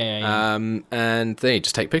 Oh, right, yeah. And they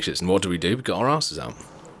just take pictures. And what do? We got our asses out.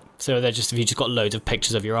 So they're just, have you just got loads of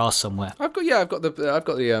pictures of your ass somewhere? I've got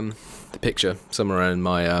the picture somewhere in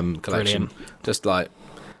my collection. Brilliant. Just like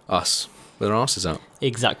us with our asses out.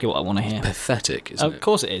 Exactly what I want to hear. Pathetic, isn't it? Of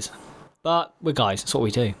course it is. But we're guys. That's what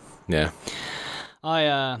we do. Yeah.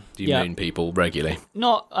 Do you moon people regularly?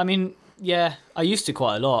 Yeah, I used to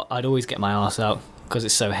quite a lot. I'd always get my ass out because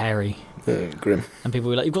it's so hairy. Grim. And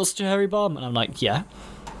people were like, "You've got such a hairy bum," and I'm like, "Yeah,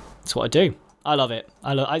 that's what I do. I love it.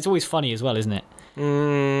 It's always funny as well, isn't it?"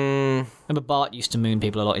 Remember Bart used to moon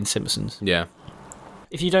people a lot in Simpsons? Yeah.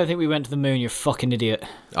 If you don't think we went to the moon, you're a fucking idiot.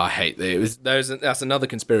 I hate it. That's another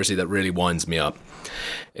conspiracy that really winds me up.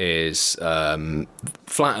 Is flat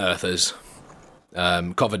earthers,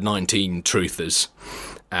 COVID-19 truthers,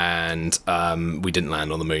 and we didn't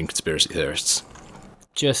land on the moon conspiracy theorists.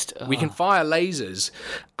 We can fire lasers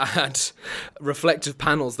at reflective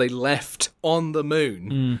panels they left on the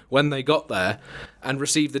moon when they got there and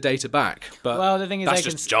receive the data back. But the thing is, that's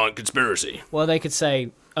just a giant conspiracy. Well, they could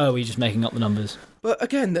say, "Oh, we're just making up the numbers." But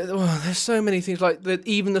again, there's so many things like that.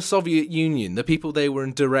 Even the Soviet Union, the people they were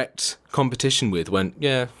in direct competition with, went,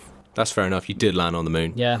 "Yeah, that's fair enough. You did land on the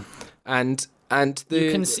moon." Yeah, and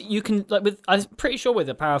you can I'm pretty sure with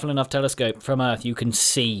a powerful enough telescope from Earth, you can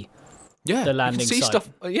see. Yeah, the landing you can see site.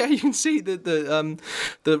 stuff. Yeah, you can see the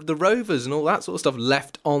rovers and all that sort of stuff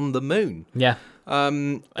left on the moon. Yeah,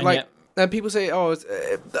 and people say,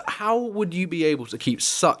 how would you be able to keep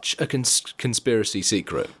such a conspiracy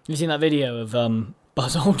secret? You've seen that video of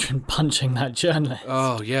Buzz Aldrin punching that journalist?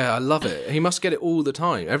 Oh yeah, I love it. He must get it all the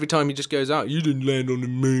time. Every time he just goes out, "You didn't land on the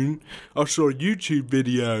moon. I saw a YouTube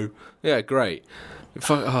video." Yeah, great.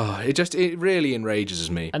 It really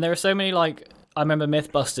enrages me. And there are so many I remember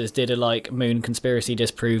MythBusters did a moon conspiracy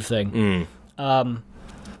disprove thing.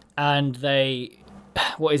 And they,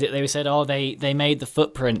 what is it? They said, they made the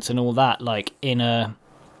footprints and all that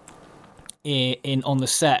on the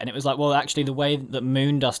set, and it was well, actually the way that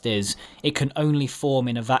moon dust is, it can only form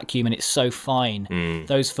in a vacuum, and it's so fine.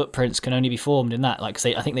 Those footprints can only be formed in that. Cause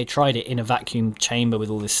I think they tried it in a vacuum chamber with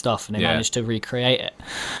all this stuff, and they managed to recreate it.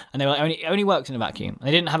 And they were it only works in a vacuum. They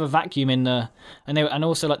didn't have a vacuum in the, and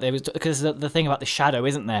also there was, because the thing about the shadow,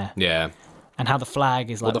 isn't there? Yeah. And how the flag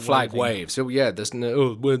is the flag waves. So yeah, there's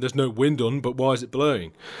no wind on, but why is it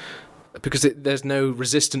blowing? Because there's no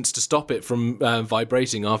resistance to stop it from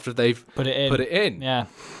vibrating after they've put it in. Yeah.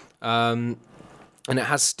 And it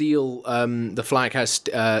has steel. The flag has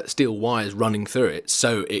steel wires running through it,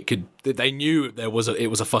 so it could. They knew it was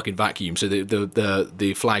a fucking vacuum, so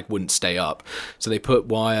the flag wouldn't stay up. So they put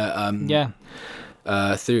wire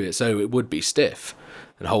through it, so it would be stiff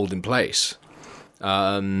and hold in place.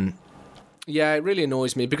 Yeah, it really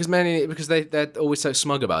annoys me because they're always so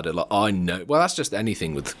smug about it. I know. Well, that's just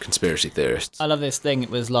anything with conspiracy theorists. I love this thing. It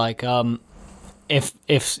was if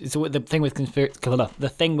it's the thing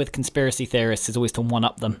with conspiracy theorists is always to one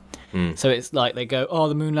up them. So it's they go, "Oh,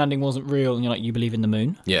 the moon landing wasn't real," and you're like, "You believe in the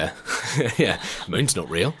moon?" Yeah, yeah. Moon's not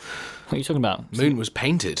real. What are you talking about? Moon was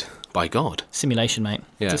painted by God. Simulation, mate.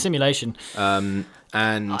 Yeah. It's a simulation.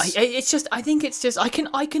 And I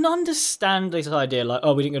can understand this idea,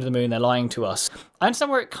 we didn't go to the moon, they're lying to us. I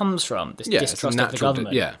understand where it comes from, this distrust of the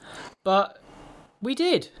government. But we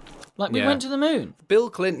did. We went to the moon. Bill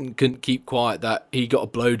Clinton couldn't keep quiet that he got a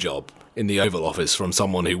blowjob in the Oval Office from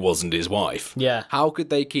someone who wasn't his wife. Yeah. How could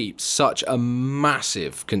they keep such a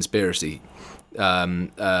massive conspiracy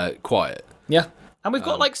quiet? Yeah. And we've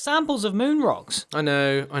got like samples of moon rocks. I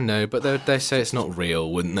know, but they say it's not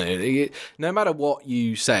real, wouldn't they? No matter what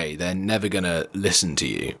you say, they're never going to listen to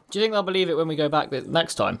you. Do you think they'll believe it when we go back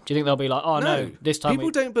next time? Do you think they'll be like, oh no, this time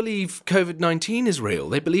people don't believe COVID-19 is real.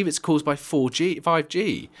 They believe it's caused by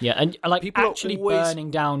 5G. Yeah, and like People are actually always-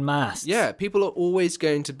 burning down masts. Yeah, people are always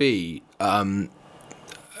going to be. There's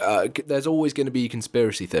always going to be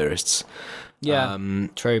conspiracy theorists. Yeah,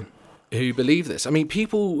 true. Who believe this. I mean,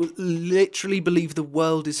 people literally believe the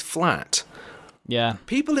world is flat. Yeah.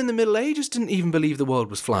 People in the Middle Ages didn't even believe the world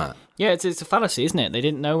was flat. Yeah, it's a fallacy, isn't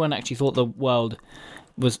it? No one actually thought the world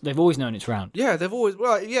was, they've always known it's round. Yeah,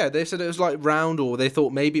 they said it was like round, or they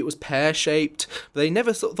thought maybe it was pear-shaped, but they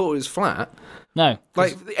never thought it was flat. No.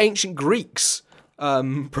 Like, the ancient Greeks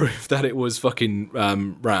proved that it was fucking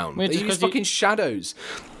round. Well, They just used 'cause fucking shadows.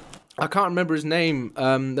 I can't remember his name.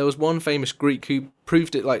 There was one famous Greek who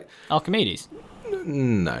proved it like... Archimedes?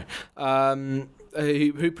 No.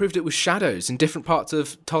 Who proved it with shadows in different parts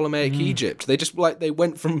of Ptolemaic Egypt. They just they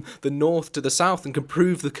went from the north to the south and could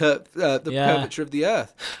prove the curvature of the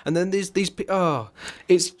earth. And then it's But also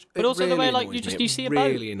the really way, like, annoys me. you see a It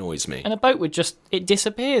boat. really annoys me. And a boat would just, it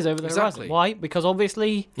disappears over the Exactly. horizon. Why? Because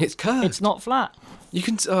obviously It's curved. it's not flat. You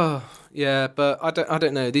can yeah, but I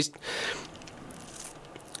don't know these.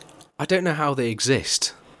 I don't know how they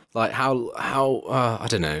exist. Like how I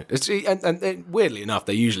don't know. It's and weirdly enough,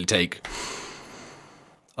 they usually take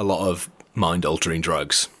a lot of mind-altering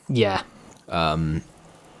drugs. Yeah.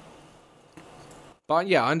 But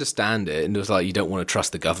yeah, I understand it, and it was like you don't want to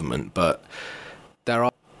trust the government, but there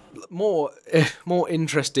are more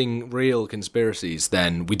interesting real conspiracies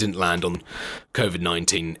than we didn't land on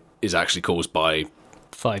COVID-19 is actually caused by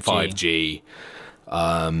 5G.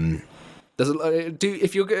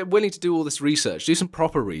 If you're willing to do all this research, do some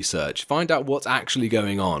proper research. Find out what's actually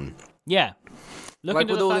going on. Yeah. Look Like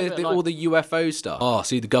into with the all fact that, all the UFO stuff. Oh,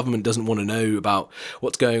 see, the government doesn't want to know about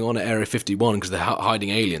what's going on at Area 51 because they're hiding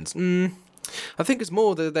aliens. I think it's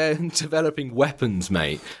more that they're developing weapons,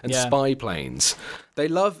 mate, and Yeah. spy planes. They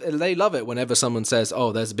love it whenever someone says,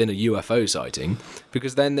 "Oh, there's been a UFO sighting,"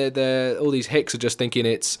 because then they're all these hicks are just thinking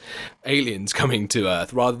it's aliens coming to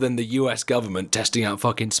Earth rather than the US government testing out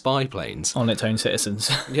fucking spy planes. on its own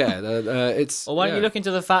citizens. Yeah, it's. Or why don't you look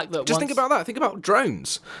into the fact that Just think about that. Think about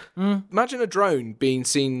drones. Imagine a drone being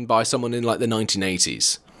seen by someone in like the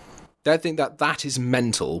 1980s. They'd think that is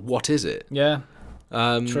mental. What is it? Yeah.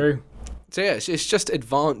 True. So yeah, it's just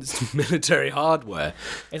advanced military hardware.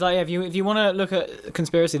 It's like, yeah, if you want to look at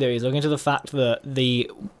conspiracy theories, look into the fact that the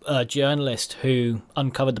journalist who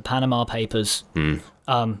uncovered the Panama Papers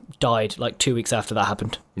died like 2 weeks after that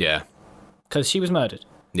happened Yeah, because she was murdered.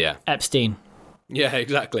 yeah, Epstein. yeah,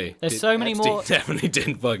 exactly. There's so many Epstein more definitely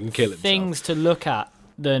didn't fucking kill himself. Things to look at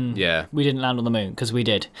than Yeah. we didn't land on the moon, because we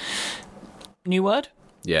did. New word?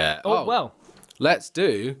 Yeah. Oh, well. Let's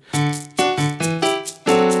do.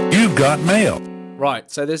 You've got mail.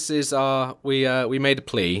 Right, so this is our we made a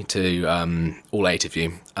plea to all 8 of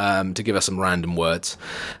you to give us some random words,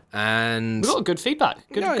 and We got good feedback.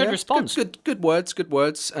 Good response. Good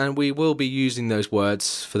words, and we will be using those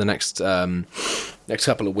words for the next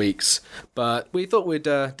couple of weeks. But we thought we'd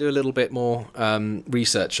do a little bit more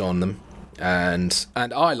research on them, and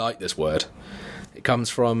I like this word. It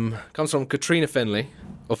comes from Katrina Finlay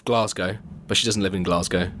of Glasgow, but she doesn't live in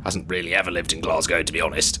Glasgow. Hasn't really ever lived in Glasgow, to be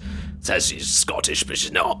honest. Says she's Scottish, but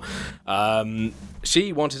she's not.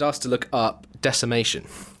 She wanted us to look up decimation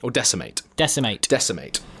or decimate.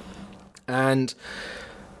 Decimate. And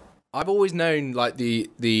I've always known like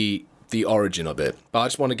the origin of it, but I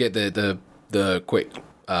just want to get the quick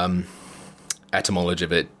etymology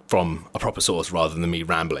of it from a proper source rather than me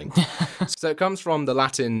rambling. So it comes from the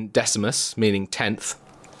Latin decimus, meaning 10th,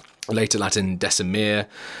 later Latin decimere,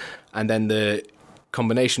 and then the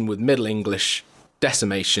combination with Middle English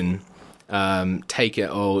decimation,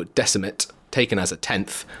 decimate, taken as a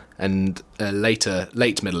 10th, and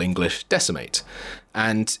late Middle English decimate.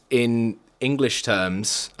 And in English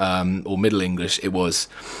terms, or Middle English, it was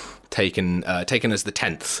taken as the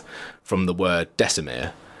 10th from the word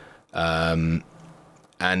decimere.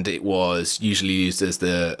 And it was usually used as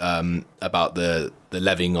the about the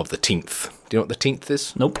levying of the tenth. Do you know what the tenth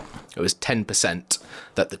is? Nope. It was 10%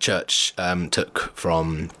 that the church took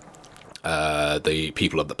from the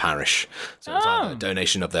people of the parish. So it was either a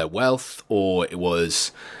donation of their wealth, or it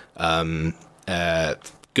was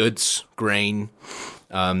goods, grain.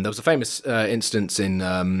 There was a famous instance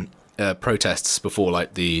in protests before,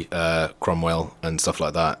 like the Cromwell and stuff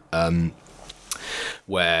like that.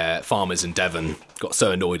 where farmers in Devon got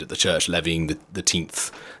so annoyed at the church levying the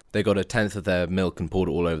tenth. They got a tenth of their milk and poured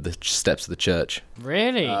it all over the steps of the church.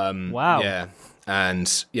 Really? Wow. Yeah.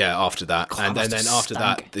 And after that, and then after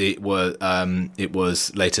that, it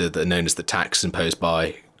was later known as the tax imposed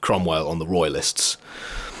by Cromwell on the royalists.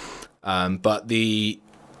 But the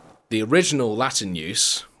original Latin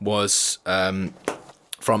use was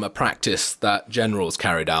from a practice that generals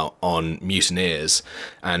carried out on mutineers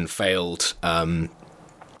and failed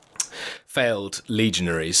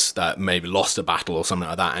legionaries that maybe lost a battle or something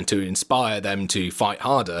like that, and to inspire them to fight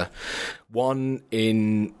harder, one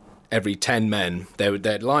in every 10 men,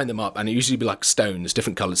 they'd line them up, and it usually be like stones,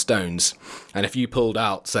 different coloured stones. And if you pulled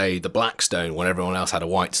out, say, the black stone when everyone else had a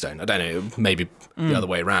white stone, I don't know, maybe the other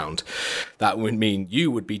way around, that would mean you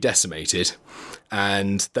would be decimated,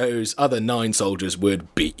 and those other 9 soldiers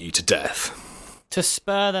would beat you to death. To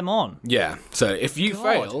spur them on? Yeah. So if you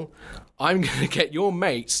fail, I'm going to get your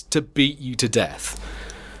mates to beat you to death.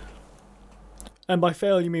 And by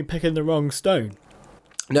fail, you mean picking the wrong stone?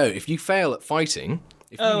 No, if you fail at fighting...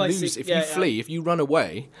 If you lose, if you flee, if you run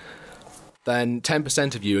away, then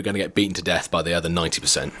 10% of you are going to get beaten to death by the other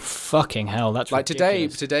 90%. Fucking hell, that's like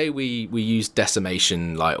ridiculous. Today we use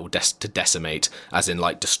decimation, like, or to decimate, as in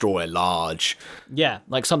like destroy a large. Yeah,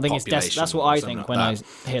 like something is that's what I think when I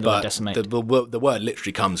hear the word decimate. The word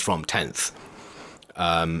literally comes from tenth,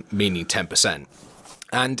 meaning 10%,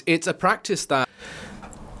 and it's a practice that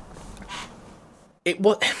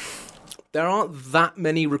there aren't that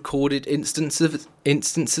many recorded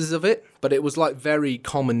instances of it, but it was like very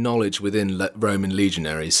common knowledge within Roman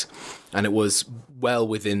legionaries, and it was well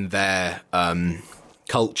within their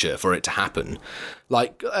culture for it to happen.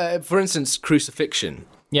 Like, for instance, crucifixion.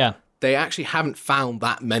 Yeah. They actually haven't found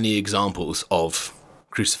that many examples of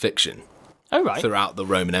crucifixion. Oh, right. Throughout the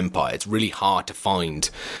Roman Empire. It's really hard to find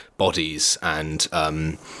bodies and,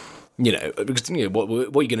 because what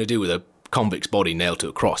are you going to do with a convict's body nailed to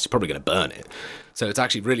a cross? You're probably going to burn it. So it's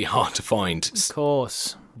actually really hard to find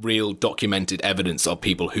real documented evidence of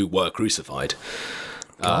people who were crucified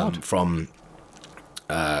from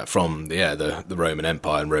the Roman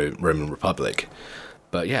Empire and Roman Republic.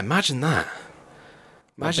 But yeah, imagine that.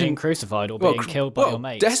 Imagine being crucified or being killed by your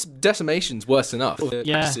mates. Decimation's worse enough. The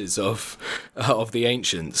practices of the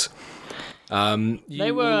ancients. Then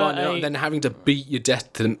having to beat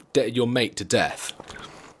your mate to death.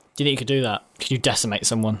 Do you think you could do that? Could you decimate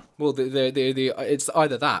someone? Well, it's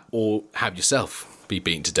either that or have yourself be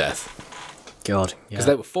beaten to death. God, because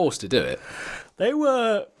they were forced to do it. They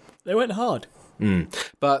went hard.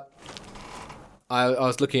 But I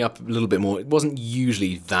was looking up a little bit more. It wasn't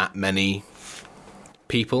usually that many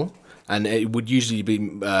people, and it would usually be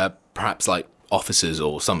perhaps like officers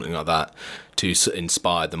or something like that to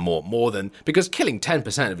inspire them more than, because killing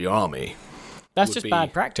 10% of your army. That's just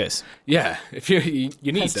bad practice. Yeah, if you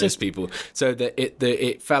need those people, so that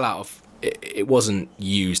it fell out of it wasn't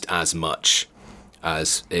used as much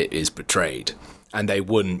as it is portrayed, and they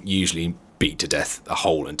wouldn't usually beat to death a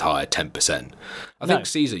whole entire 10%. I think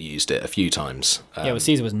Caesar used it a few times. Well,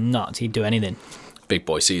 Caesar was nuts. He'd do anything. Big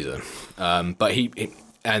boy Caesar, but he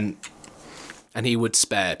would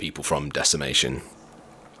spare people from decimation,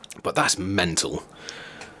 but that's mental.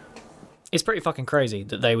 It's pretty fucking crazy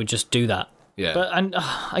that they would just do that. Yeah. But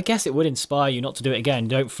I guess it would inspire you not to do it again.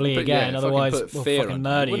 Don't flee again, otherwise we'll fucking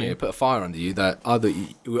murder you. Put a fire under you that either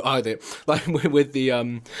like with the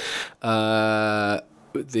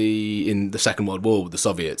in the Second World War with the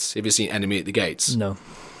Soviets. Have you seen Enemy at the Gates? No.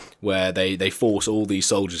 Where they force all these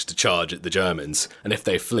soldiers to charge at the Germans, and if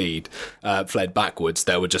they fled backwards,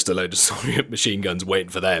 there were just a load of Soviet machine guns waiting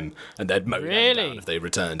for them, and they'd mow them down if they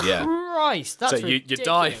returned. Yeah. Christ, that's ridiculous. You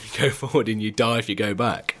die if you go forward, and you die if you go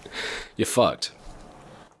back. You're fucked.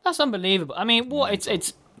 That's unbelievable. I mean,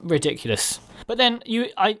 it's ridiculous. But then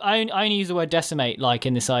I only use the word decimate like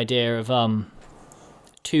in this idea of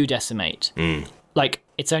to decimate. Like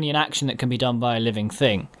it's only an action that can be done by a living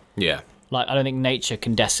thing. Yeah. Like I don't think nature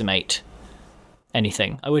can decimate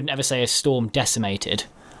anything. I wouldn't ever say a storm decimated.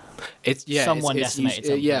 Someone decimated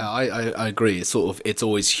something. Yeah, I agree. It's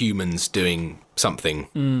always humans doing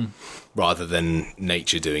something rather than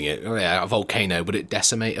nature doing it. Oh, yeah, a volcano, would it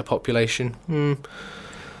decimate a population?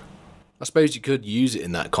 I suppose you could use it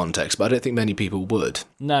in that context, but I don't think many people would.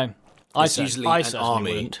 No. It's usually an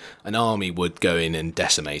army. Wouldn't. An army would go in and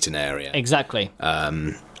decimate an area. Exactly.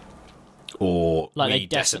 Or like we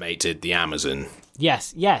decimated the Amazon.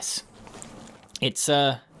 Yes.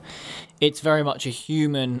 It's very much a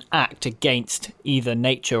human act against either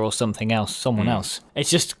nature or something else, someone else. It's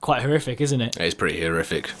just quite horrific, isn't it? It's pretty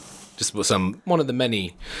horrific. Just one of the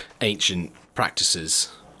many ancient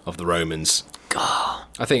practices of the Romans. God.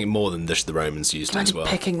 I think more than just the Romans used it as well.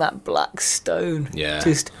 Picking that black stone. Yeah.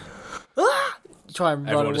 Just try and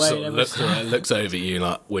Everyone run just away. sort of looks over at you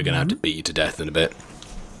like, we're going to have to beat you to death in a bit.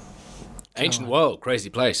 Ancient world, crazy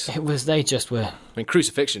place. They just were. I mean,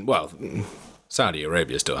 crucifixion, well, Saudi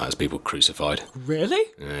Arabia still has people crucified. Really?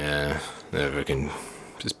 Yeah, they're freaking,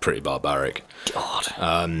 it's pretty barbaric.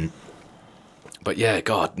 God. But yeah,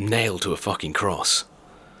 God, nailed to a fucking cross.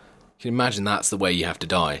 Can you imagine that's the way you have to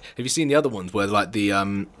die? Have you seen the other ones where like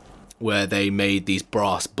where they made these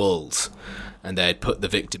brass bulls and they'd put the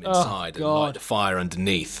victim inside and light the fire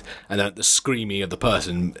underneath, and then the screaming of the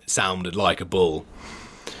person sounded like a bull?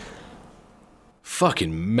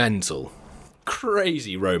 Fucking mental.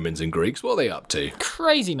 Crazy Romans and Greeks. What are they up to?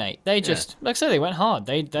 Crazy, mate. They just, like I say, they went hard.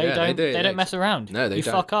 They don't mess around. No, they you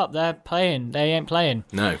don't. fuck up, they're playing. They ain't playing.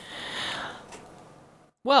 No.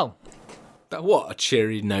 Well, What a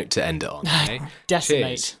cheery note to end it on. Eh? decimate.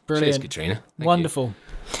 Cheers. Brilliant. Cheers, Katrina. Thank Wonderful.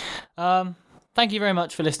 Thank you very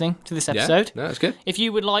much for listening to this you. Yeah, episode. no, that's good. If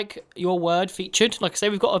you would like your word featured, like I say,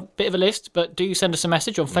 we've got a bit of a list, but do send us a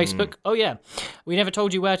message on Facebook. Oh, yeah. We never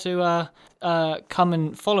told you where to come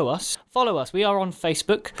and follow us. Follow us. We are on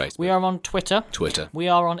Facebook. We are on Twitter. We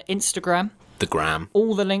are on Instagram. The Gram.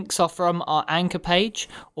 All the links are from our Anchor page,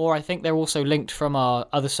 or I think they're also linked from our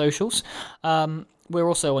other socials. We're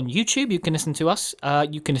also on YouTube. You can listen to us.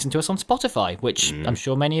 You can listen to us on Spotify, which I'm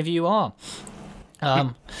sure many of you are.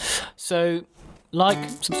 So, like,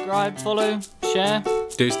 subscribe, follow, share.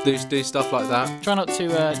 Do stuff like that. Try not to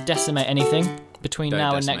decimate anything between Don't now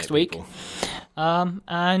and decimate next week. people.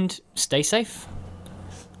 And stay safe.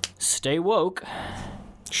 Stay woke.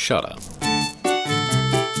 Shut up.